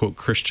quote unquote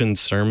Christian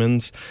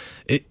sermons,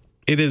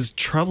 it is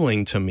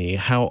troubling to me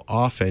how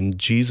often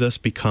Jesus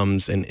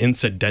becomes an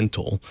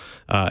incidental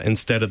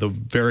instead of the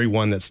very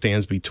one that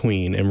stands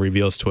between and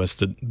reveals to us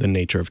the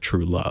nature of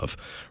true love,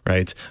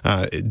 right?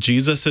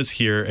 Jesus is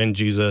here, and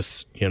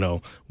Jesus,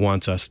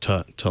 wants us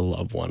to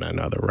love one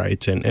another,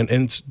 right?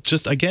 And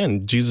just,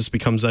 again, Jesus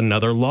becomes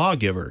another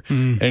lawgiver.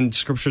 And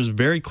Scripture is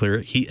very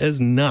clear. He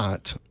is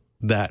not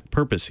that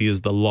purpose. He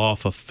is the law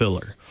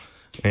fulfiller.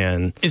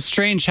 And it's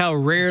strange how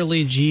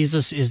rarely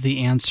Jesus is the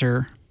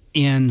answer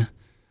in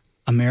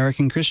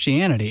American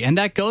Christianity. And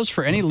that goes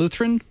for any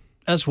Lutheran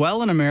as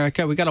well in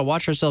America. We got to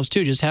watch ourselves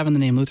too. Just having the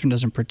name Lutheran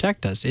doesn't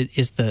protect us. It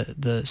is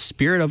the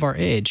spirit of our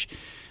age.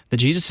 That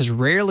Jesus is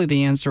rarely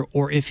the answer,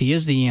 or if he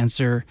is the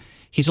answer,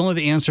 He's only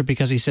the answer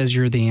because he says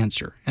you're the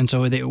answer. And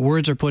so the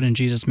words are put in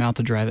Jesus' mouth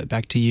to drive it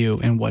back to you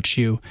and what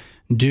you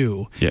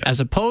do, as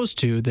opposed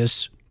to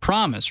this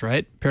promise,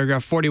 right?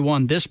 Paragraph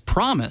 41, this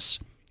promise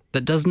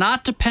that does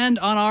not depend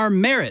on our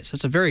merits.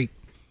 That's a very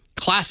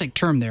classic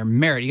term there,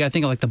 merit. You got to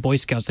think of like the Boy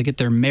Scouts. They get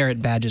their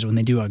merit badges when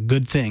they do a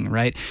good thing,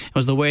 right? It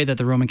was the way that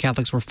the Roman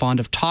Catholics were fond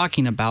of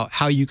talking about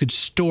how you could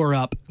store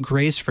up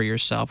grace for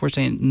yourself. We're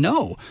saying,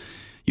 no,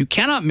 you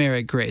cannot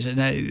merit grace. And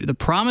the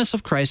promise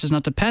of Christ does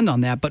not depend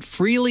on that, but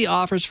freely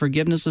offers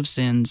forgiveness of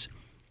sins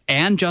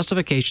and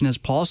justification, as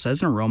Paul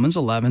says in Romans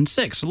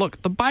 11:6. So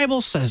look, the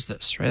Bible says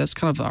this, right? That's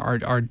kind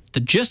of the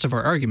gist of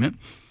our argument.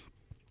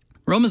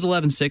 Romans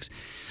 11:6.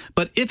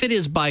 But if it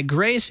is by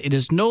grace, it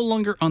is no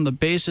longer on the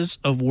basis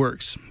of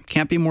works.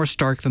 Can't be more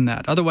stark than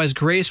that. Otherwise,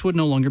 grace would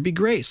no longer be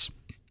grace,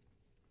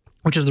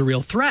 which is the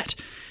real threat.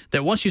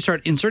 That once you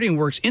start inserting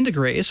works into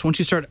grace, once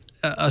you start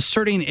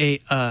asserting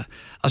a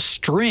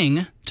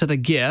string to the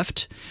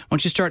gift,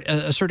 once you start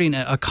asserting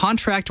a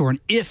contract or an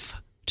if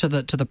to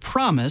the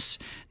promise,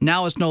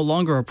 now it's no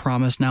longer a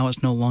promise. Now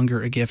it's no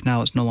longer a gift.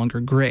 Now it's no longer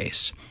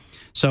grace.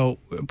 So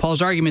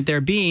Paul's argument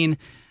there being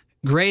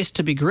grace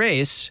to be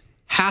grace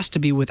has to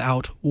be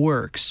without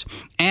works.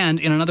 And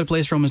in another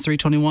place, Romans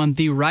 3:21,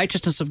 the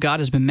righteousness of God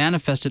has been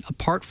manifested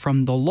apart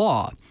from the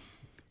law.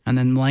 And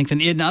then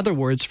lengthen. In other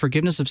words,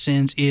 forgiveness of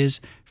sins is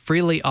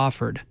freely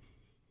offered.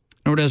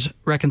 Nor does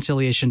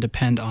reconciliation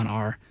depend on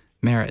our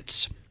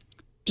merits.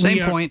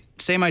 Same point,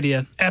 same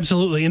idea.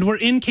 Absolutely. And we're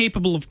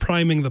incapable of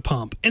priming the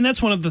pump. And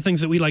that's one of the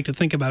things that we like to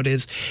think about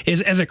is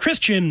as a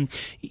Christian,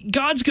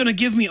 God's going to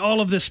give me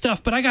all of this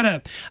stuff, but I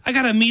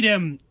gotta meet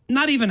him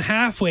not even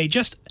halfway.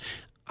 Just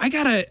I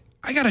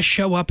gotta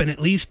show up and at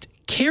least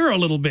care a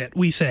little bit,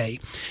 we say,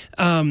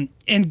 and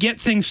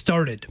get things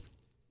started.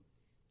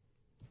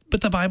 But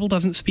the Bible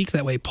doesn't speak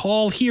that way.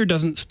 Paul here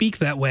doesn't speak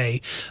that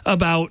way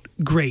about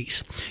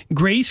grace.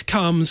 Grace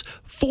comes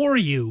for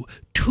you,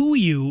 to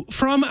you,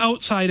 from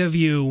outside of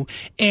you,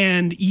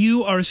 and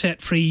you are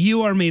set free.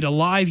 You are made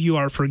alive. You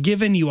are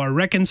forgiven. You are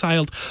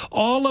reconciled.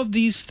 All of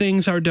these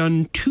things are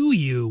done to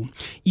you.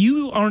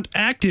 You aren't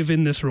active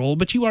in this role,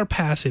 but you are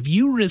passive.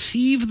 You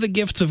receive the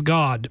gifts of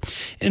God.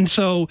 And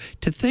so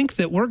to think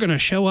that we're going to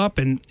show up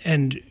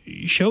and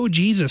show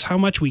Jesus how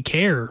much we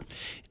care,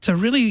 it's a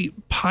really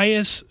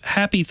pious,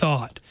 happy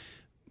thought,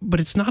 but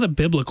it's not a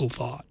biblical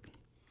thought.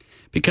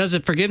 Because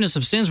if forgiveness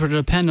of sins were to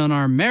depend on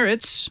our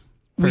merits,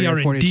 we are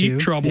in deep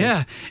trouble.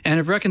 Yeah, and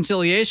if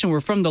reconciliation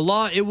were from the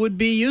law, it would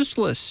be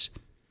useless,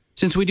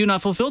 since we do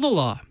not fulfill the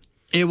law.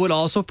 It would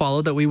also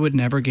follow that we would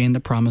never gain the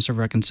promise of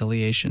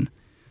reconciliation.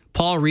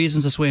 Paul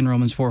reasons this way in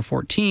Romans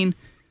 4:14,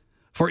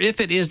 for if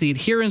it is the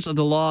adherents of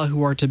the law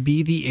who are to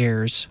be the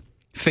heirs,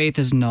 faith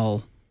is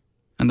null,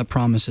 and the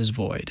promise is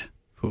void.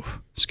 Oof,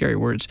 scary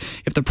words.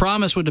 If the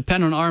promise would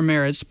depend on our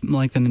merits,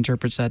 Melanchthon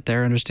interprets that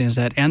there, understands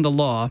that, and the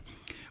law,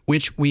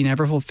 which we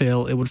never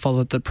fulfill, it would follow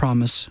that the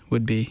promise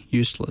would be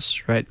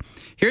useless, right?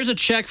 Here's a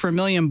check for $1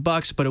 million,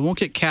 but it won't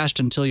get cashed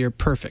until you're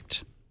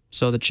perfect.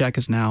 So the check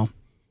is now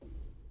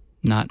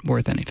not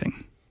worth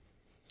anything.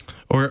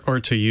 Or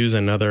to use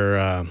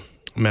another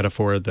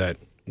metaphor that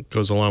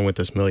goes along with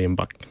this $1 million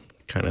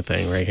kind of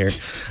thing right here,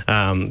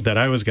 that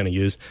I was going to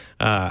use.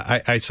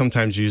 I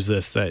sometimes use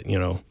this that,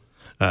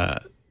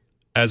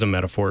 as a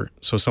metaphor.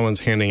 So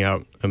someone's handing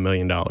out $1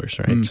 million,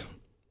 right?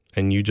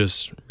 And you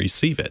just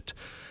receive it.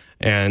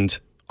 And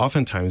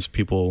oftentimes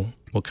people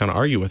will kind of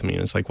argue with me.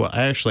 And it's like, well,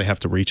 I actually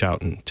have to reach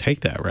out and take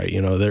that, right?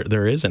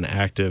 There is an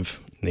active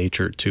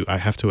nature to, I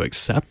have to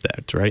accept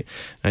that, right?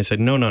 And I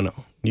said, no.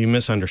 You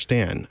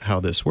misunderstand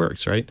how this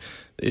works, right?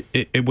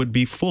 It would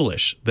be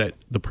foolish that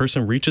the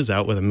person reaches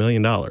out with $1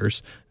 million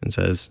and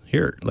says,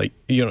 here,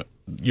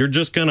 you're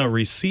just going to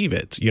receive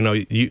it.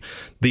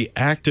 The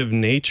active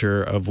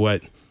nature of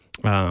what,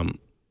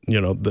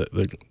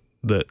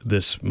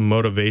 this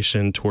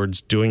motivation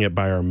towards doing it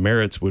by our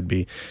merits would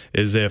be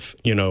is if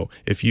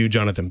you,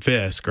 Jonathan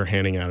Fisk, are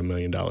handing out $1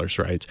 million,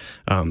 right?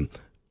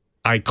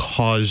 I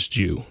caused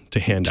you to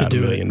hand out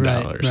 $1 million,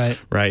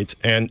 right?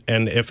 And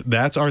if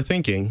that's our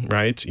thinking,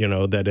 right?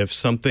 That if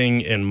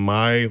something in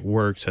my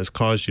works has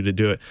caused you to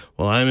do it,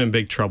 well, I'm in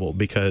big trouble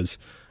because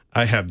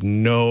I have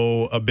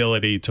no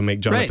ability to make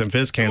Jonathan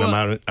Fisk hand him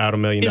out $1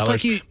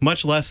 million,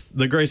 much less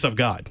the grace of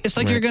God. It's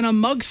like you're going to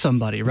mug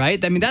somebody,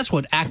 right? I mean, that's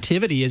what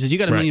activity is you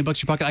got $1 million in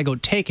your pocket, I go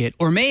take it.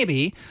 Or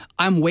maybe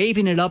I'm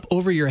waving it up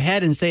over your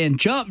head and saying,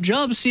 jump,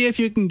 see if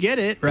you can get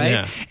it, right?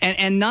 Yeah.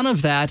 And none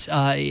of that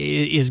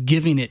is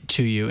giving it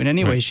to you in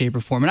any way, shape, or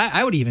form. And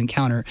I would even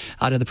counter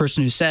to the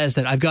person who says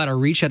that I've got to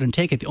reach out and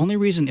take it. The only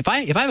reason, if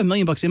I have $1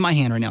 million in my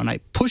hand right now and I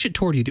push it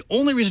toward you, the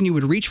only reason you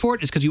would reach for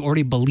it is because you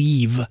already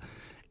believe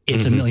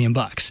it's $1 million.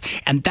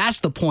 And that's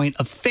the point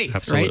of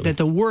faith, right? That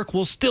the work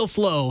will still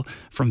flow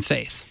from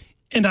faith.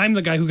 And I'm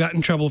the guy who got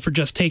in trouble for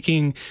just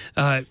taking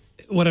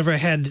whatever I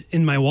had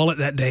in my wallet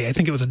that day. I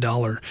think it was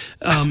 $1,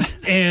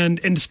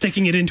 and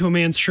sticking it into a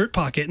man's shirt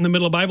pocket in the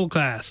middle of Bible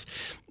class.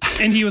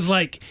 And he was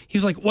like,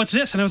 what's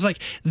this? And I was like,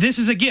 this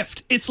is a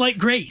gift. It's like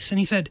grace. And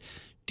he said,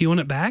 do you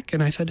want it back?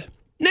 And I said,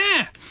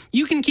 nah,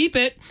 you can keep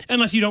it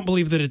unless you don't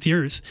believe that it's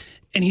yours.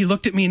 And he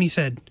looked at me and he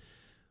said,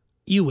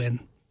 "You win."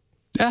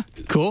 Yeah,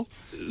 cool.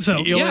 So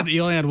you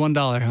only had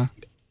 $1, huh?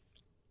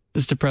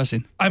 It's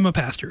depressing. I'm a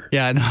pastor.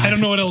 Yeah, no, I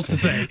don't know what else to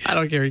say. I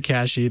don't carry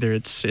cash either.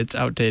 It's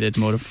outdated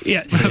motive.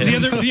 Yeah.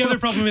 The other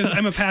problem is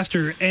I'm a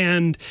pastor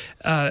and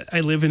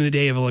I live in a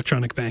day of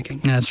electronic banking.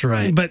 That's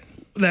right. But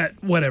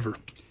whatever.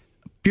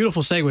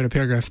 Beautiful segue to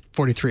paragraph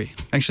 43.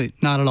 Actually,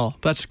 not at all.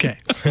 But that's okay.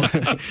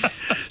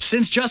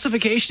 Since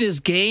justification is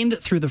gained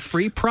through the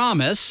free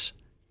promise,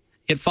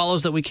 it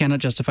follows that we cannot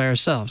justify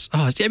ourselves.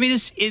 Oh, I mean,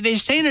 they're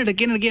saying it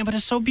again and again, but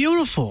it's so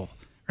beautiful,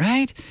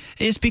 right?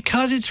 It's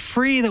because it's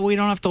free that we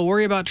don't have to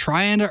worry about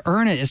trying to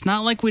earn it. It's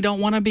not like we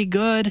don't want to be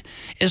good.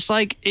 It's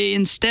like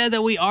instead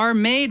that we are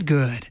made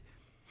good.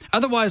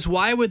 Otherwise,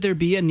 why would there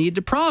be a need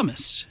to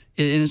promise?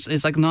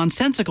 It's like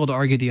nonsensical to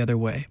argue the other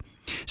way.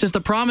 Since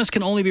the promise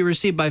can only be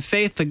received by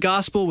faith, the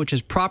gospel, which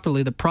is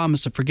properly the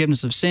promise of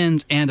forgiveness of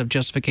sins and of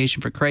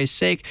justification for Christ's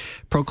sake,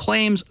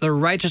 proclaims the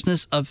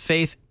righteousness of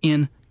faith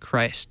in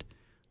Christ.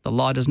 The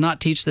law does not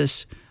teach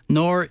this,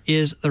 nor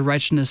is this the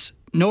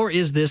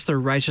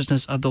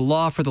righteousness of the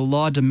law, for the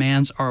law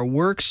demands our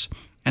works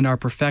and our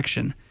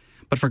perfection.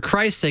 But for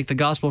Christ's sake, the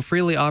gospel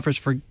freely offers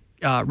for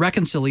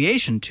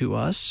reconciliation to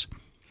us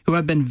who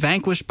have been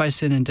vanquished by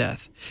sin and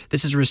death.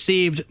 This is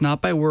received not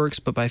by works,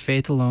 but by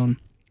faith alone.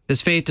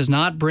 This faith does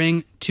not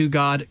bring to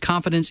God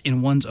confidence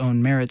in one's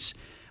own merits,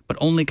 but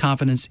only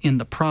confidence in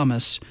the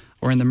promise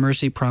or in the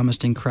mercy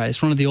promised in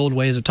Christ. One of the old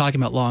ways of talking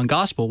about law and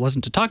gospel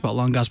wasn't to talk about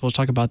law and gospel, it was to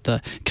talk about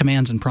the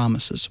commands and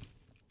promises.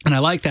 And I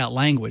like that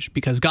language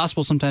because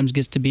gospel sometimes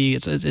gets to be,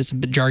 it's a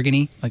bit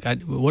jargony. Like,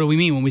 what do we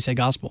mean when we say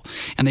gospel?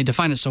 And they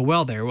define it so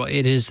well there. Well,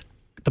 it is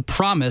the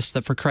promise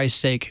that for Christ's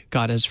sake,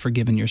 God has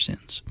forgiven your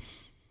sins.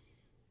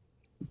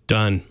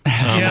 Done.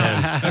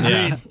 Yeah,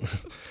 agreed.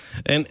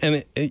 Yeah.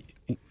 And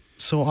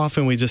so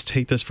often we just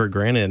take this for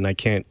granted, and I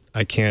can't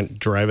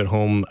drive it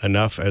home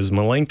enough, as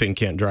Melanchthon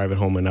can't drive it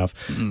home enough,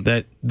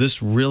 that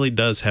this really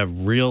does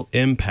have real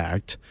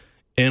impact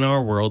in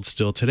our world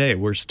still today.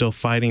 We're still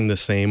fighting the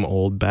same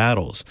old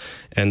battles.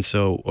 And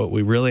so what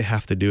we really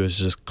have to do is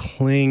just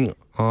cling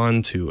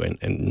on to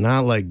and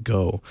not let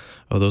go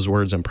of those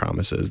words and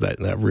promises,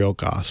 that real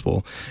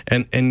gospel.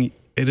 And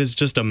it is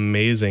just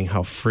amazing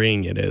how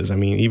freeing it is. I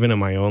mean, even in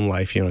my own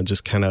life,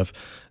 just kind of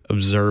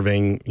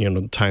observing,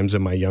 times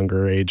in my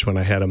younger age when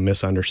I had a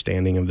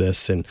misunderstanding of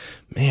this, and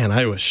man,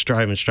 I was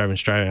striving.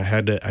 I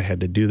had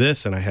to do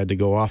this, and I had to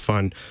go off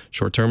on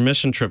short-term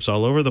mission trips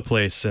all over the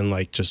place, and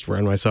like just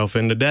run myself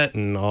into debt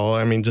and all.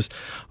 I mean, just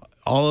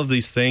all of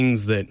these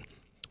things that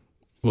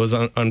was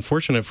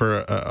unfortunate for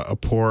a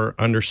poor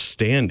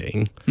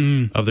understanding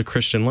of the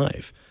Christian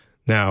life.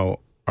 Now,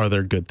 are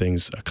there good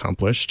things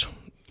accomplished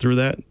through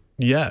that?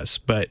 Yes,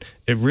 but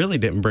it really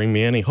didn't bring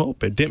me any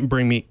hope. It didn't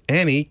bring me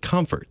any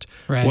comfort.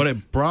 Right. What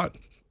it brought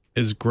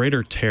is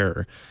greater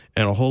terror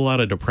and a whole lot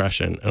of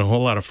depression and a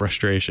whole lot of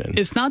frustration.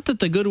 It's not that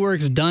the good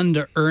works done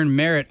to earn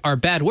merit are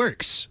bad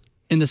works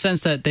in the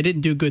sense that they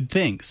didn't do good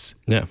things.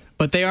 Yeah.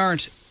 But they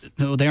aren't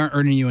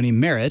earning you any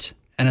merit,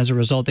 and as a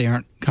result, they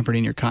aren't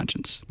comforting your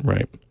conscience.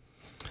 Right.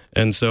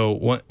 And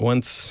so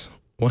once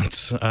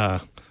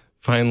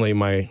finally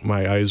my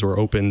eyes were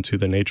open to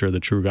the nature of the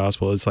true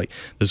gospel, it's like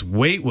this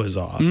weight was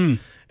off.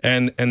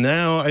 And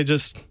now I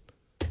just,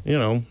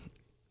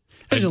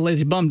 There's a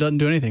lazy bum doesn't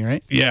do anything,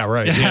 right? Yeah,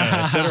 right.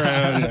 Yeah, I sit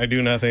around, I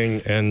do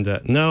nothing, and I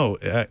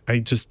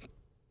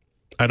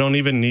don't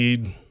even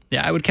need.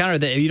 Yeah, I would counter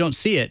that. You don't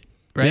see it,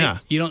 right? Yeah.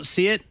 You don't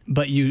see it,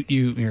 but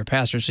you're a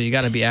pastor, so you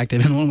got to be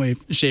active in one way,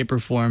 shape, or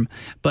form.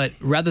 But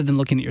rather than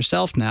looking at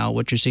yourself now,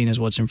 what you're seeing is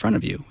what's in front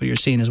of you. What you're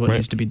seeing is what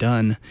needs to be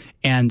done,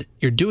 and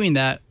you're doing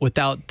that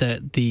without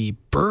the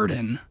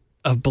burden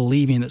of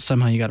believing that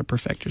somehow you got to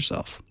perfect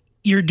yourself.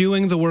 You're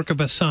doing the work of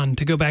a son.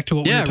 To go back to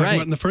what we were talking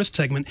about in the first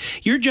segment,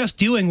 you're just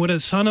doing what a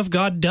son of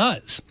God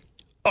does.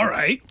 All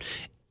right.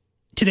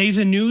 Today's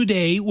a new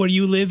day where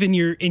you live in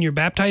your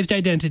baptized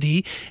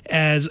identity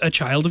as a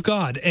child of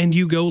God, and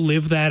you go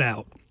live that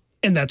out.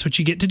 And that's what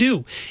you get to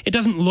do. It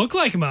doesn't look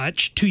like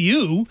much to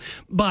you,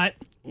 but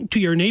to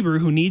your neighbor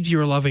who needs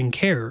your loving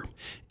care,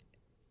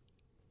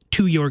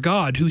 to your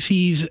God who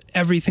sees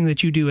everything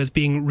that you do as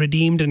being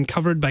redeemed and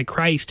covered by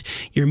Christ,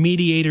 your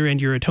mediator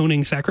and your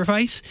atoning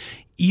sacrifice,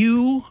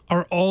 you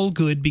are all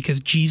good because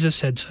Jesus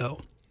said so.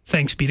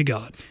 Thanks be to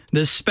God.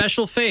 This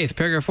special faith,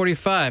 paragraph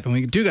 45, and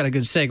we do got a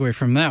good segue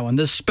from that one.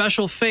 This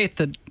special faith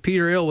that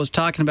Peter Ill was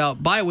talking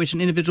about, by which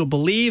an individual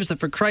believes that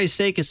for Christ's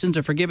sake his sins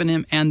are forgiven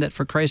him and that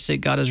for Christ's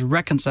sake God is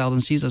reconciled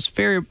and sees us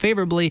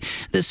favorably,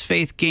 this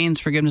faith gains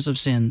forgiveness of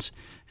sins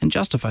and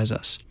justifies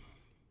us.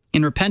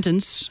 In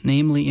repentance,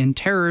 namely in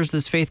terrors,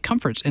 this faith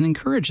comforts and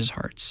encourages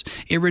hearts.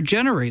 It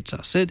regenerates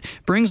us. It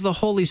brings the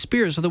Holy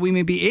Spirit so that we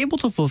may be able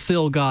to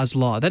fulfill God's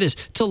law. That is,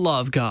 to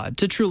love God,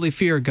 to truly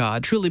fear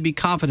God, truly be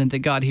confident that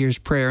God hears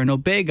prayer, and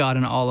obey God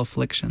in all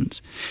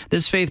afflictions.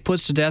 This faith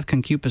puts to death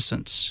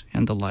concupiscence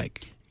and the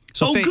like.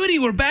 So goody,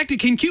 we're back to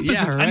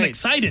concupiscence. Yeah, right. I'm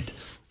excited.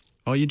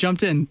 Oh, you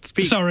jumped in.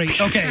 Speak. Sorry.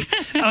 Okay.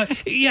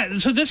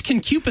 So this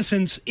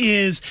concupiscence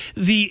is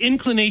the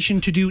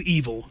inclination to do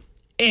evil.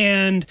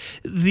 And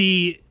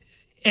the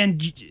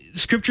And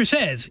Scripture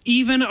says,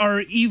 even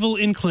our evil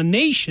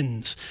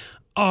inclinations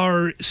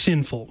are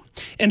sinful.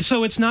 And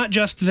so it's not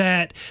just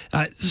that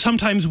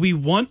sometimes we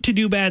want to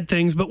do bad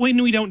things, but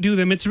when we don't do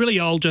them, it's really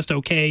all just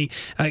okay,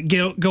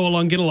 go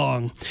along, get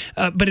along.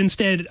 But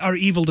instead, our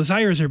evil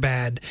desires are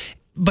bad.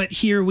 But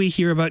here we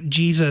hear about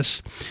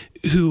Jesus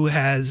who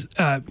has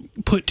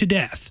put to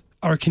death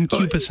our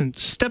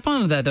concupiscence. Step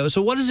onto that, though.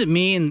 So what does it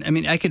mean? I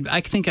mean, I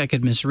think I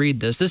could misread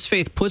this. This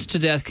faith puts to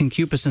death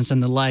concupiscence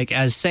and the like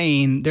as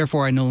saying,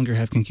 therefore I no longer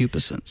have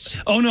concupiscence.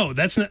 Oh, no,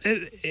 that's not...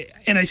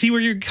 And I see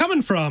where you're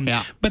coming from,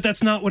 but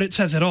that's not what it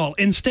says at all.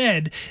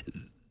 Instead,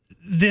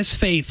 this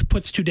faith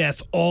puts to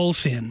death all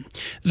sin.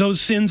 Those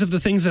sins of the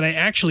things that I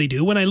actually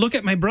do. When I look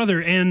at my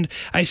brother and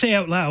I say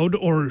out loud,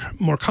 or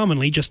more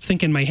commonly, just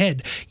think in my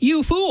head,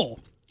 "You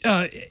fool!"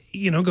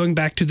 Going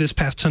back to this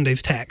past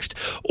Sunday's text,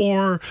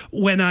 or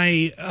when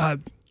I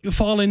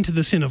fall into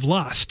the sin of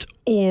lust,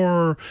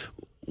 or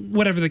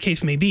whatever the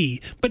case may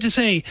be, but to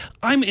say,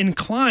 I'm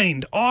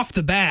inclined off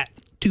the bat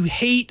to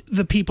hate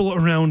the people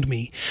around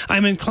me.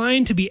 I'm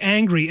inclined to be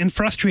angry and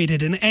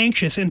frustrated and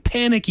anxious and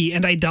panicky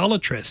and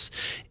idolatrous.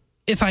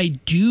 If I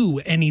do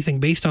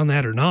anything based on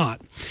that or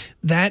not,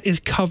 that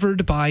is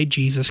covered by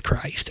Jesus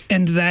Christ.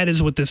 And that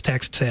is what this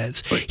text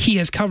says. He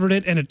has covered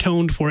it and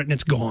atoned for it, and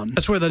it's gone.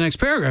 That's where the next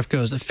paragraph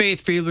goes. The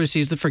faith freely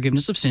receives the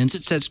forgiveness of sins.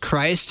 It sets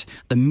Christ,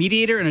 the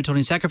mediator and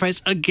atoning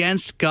sacrifice,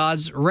 against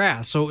God's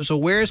wrath. So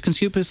where is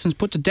concupiscence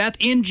put to death?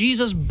 In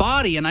Jesus'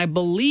 body. And I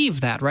believe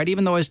that, right?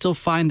 Even though I still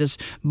find this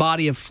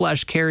body of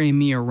flesh carrying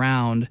me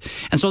around.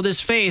 And so this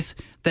faith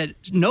that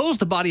knows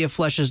the body of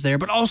flesh is there,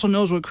 but also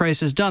knows what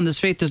Christ has done. This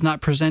faith does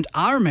not present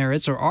our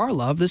merits or our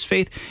love. This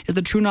faith is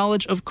the true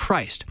knowledge of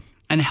Christ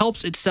and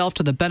helps itself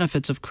to the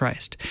benefits of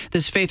Christ.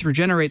 This faith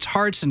regenerates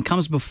hearts and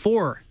comes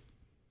before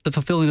the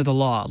fulfilling of the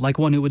law, like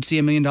one who would see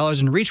 $1 million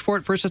and reach for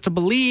it first has to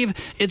believe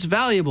it's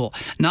valuable.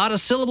 Not a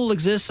syllable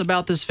exists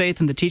about this faith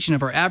in the teaching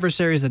of our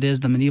adversaries, that is,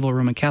 the medieval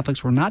Roman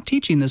Catholics were not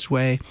teaching this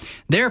way.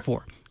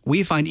 Therefore,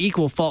 we find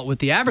equal fault with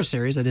the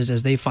adversaries, that is,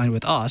 as they find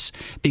with us,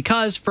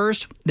 because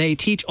first, they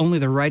teach only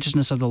the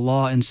righteousness of the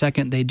law, and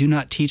second, they do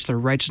not teach the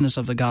righteousness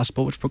of the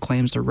gospel, which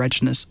proclaims the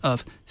righteousness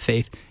of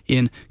faith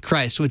in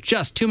Christ. With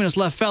just 2 minutes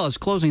left, fellas,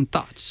 closing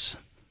thoughts.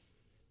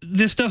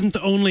 This doesn't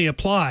only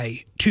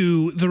apply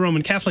to the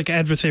Roman Catholic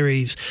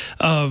adversaries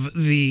of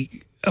the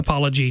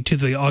apology to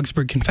the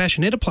Augsburg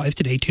Confession. It applies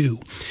today too.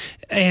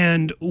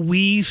 And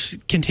we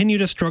continue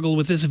to struggle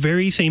with this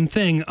very same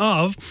thing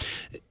of,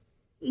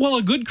 well,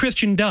 a good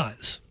Christian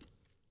does.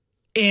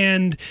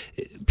 And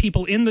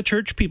people in the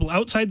church, people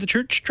outside the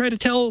church try to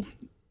tell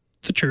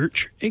the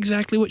church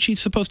exactly what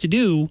she's supposed to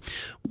do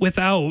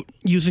without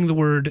using the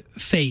word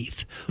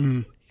faith,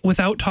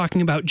 without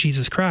talking about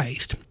Jesus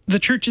Christ. The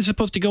church is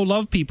supposed to go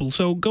love people,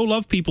 so go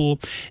love people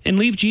and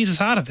leave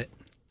Jesus out of it.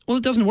 Well,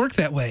 it doesn't work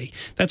that way.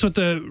 That's what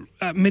the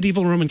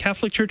medieval Roman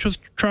Catholic Church was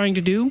trying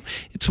to do.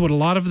 It's what a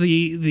lot of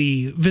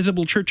the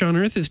visible church on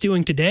earth is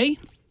doing today.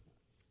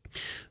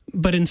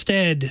 But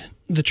instead,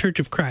 the Church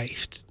of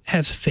Christ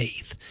has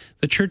faith.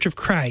 The Church of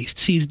Christ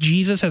sees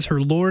Jesus as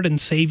her Lord and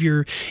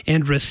Savior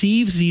and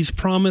receives these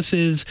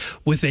promises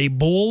with a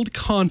bold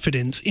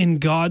confidence in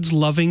God's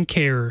loving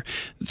care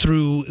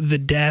through the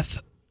death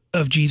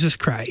of Jesus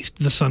Christ,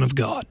 the Son of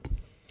God.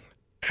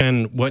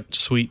 And what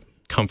sweet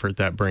comfort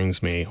that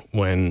brings me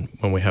when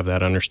we have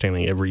that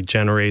understanding. It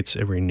regenerates,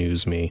 it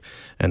renews me.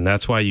 And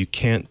that's why you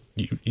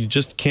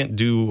just can't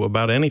do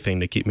about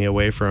anything to keep me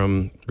away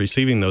from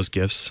receiving those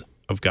gifts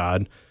of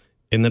God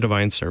in the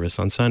divine service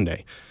on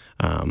Sunday,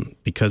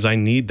 because I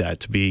need that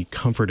to be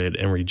comforted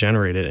and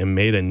regenerated and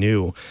made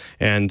anew.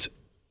 And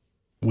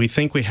we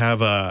think we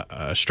have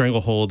a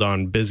stranglehold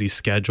on busy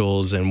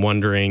schedules and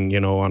wondering,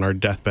 on our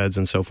deathbeds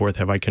and so forth,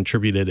 have I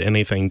contributed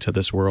anything to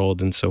this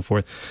world and so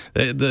forth?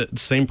 The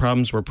same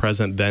problems were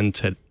present then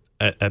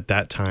at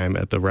that time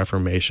at the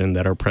Reformation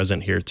that are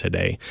present here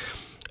today.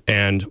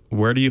 And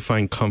where do you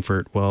find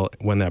comfort? Well,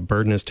 when that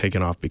burden is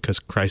taken off because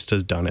Christ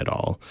has done it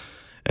all.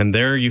 And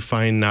there you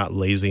find not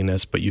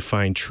laziness, but you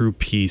find true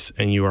peace,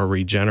 and you are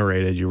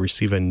regenerated. You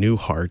receive a new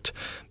heart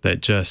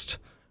that just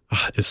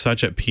is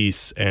such at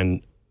peace.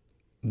 And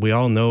we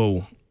all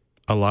know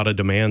a lot of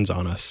demands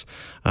on us.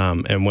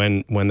 And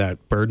when that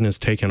burden is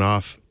taken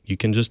off, you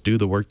can just do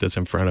the work that's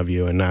in front of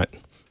you and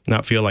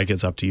not feel like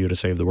it's up to you to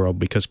save the world,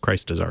 because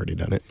Christ has already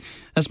done it.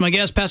 That's my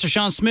guest, Pastor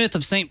Sean Smith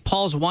of St.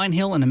 Paul's Wine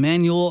Hill in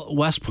Emmanuel,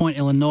 West Point,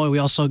 Illinois. We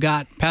also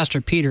got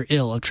Pastor Peter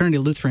Ill of Trinity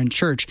Lutheran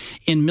Church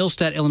in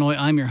Millstadt, Illinois.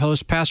 I'm your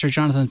host, Pastor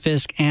Jonathan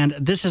Fisk, and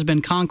this has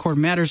been Concord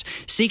Matters,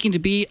 seeking to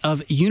be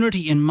of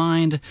unity in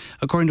mind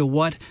according to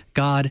what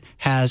God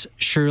has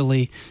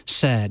surely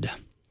said.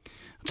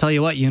 I'll tell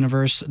you what,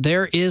 universe,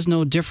 there is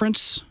no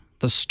difference.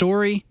 The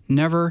story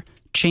never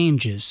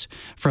changes.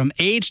 From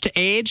age to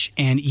age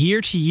and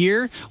year to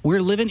year,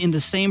 we're living in the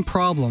same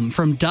problem.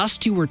 From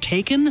dust you were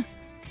taken,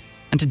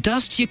 and to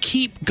dust you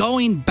keep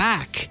going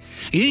back.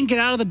 You didn't get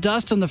out of the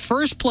dust in the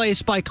first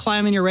place by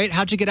climbing your rate.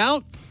 How'd you get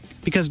out?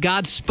 because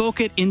God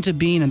spoke it into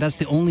being, and that's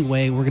the only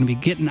way we're going to be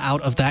getting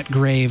out of that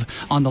grave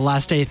on the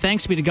last day.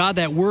 Thanks be to God,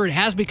 that Word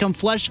has become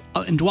flesh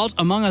and dwelt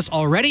among us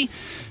already,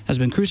 has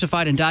been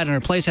crucified and died in our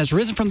place, has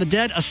risen from the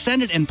dead,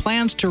 ascended, and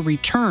plans to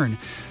return.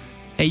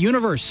 Hey,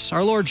 universe,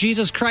 our Lord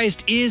Jesus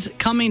Christ is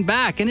coming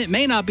back, and it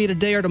may not be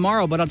today or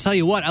tomorrow, but I'll tell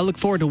you what, I look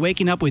forward to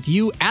waking up with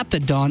you at the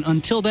dawn.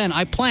 Until then,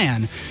 I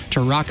plan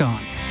to rock on.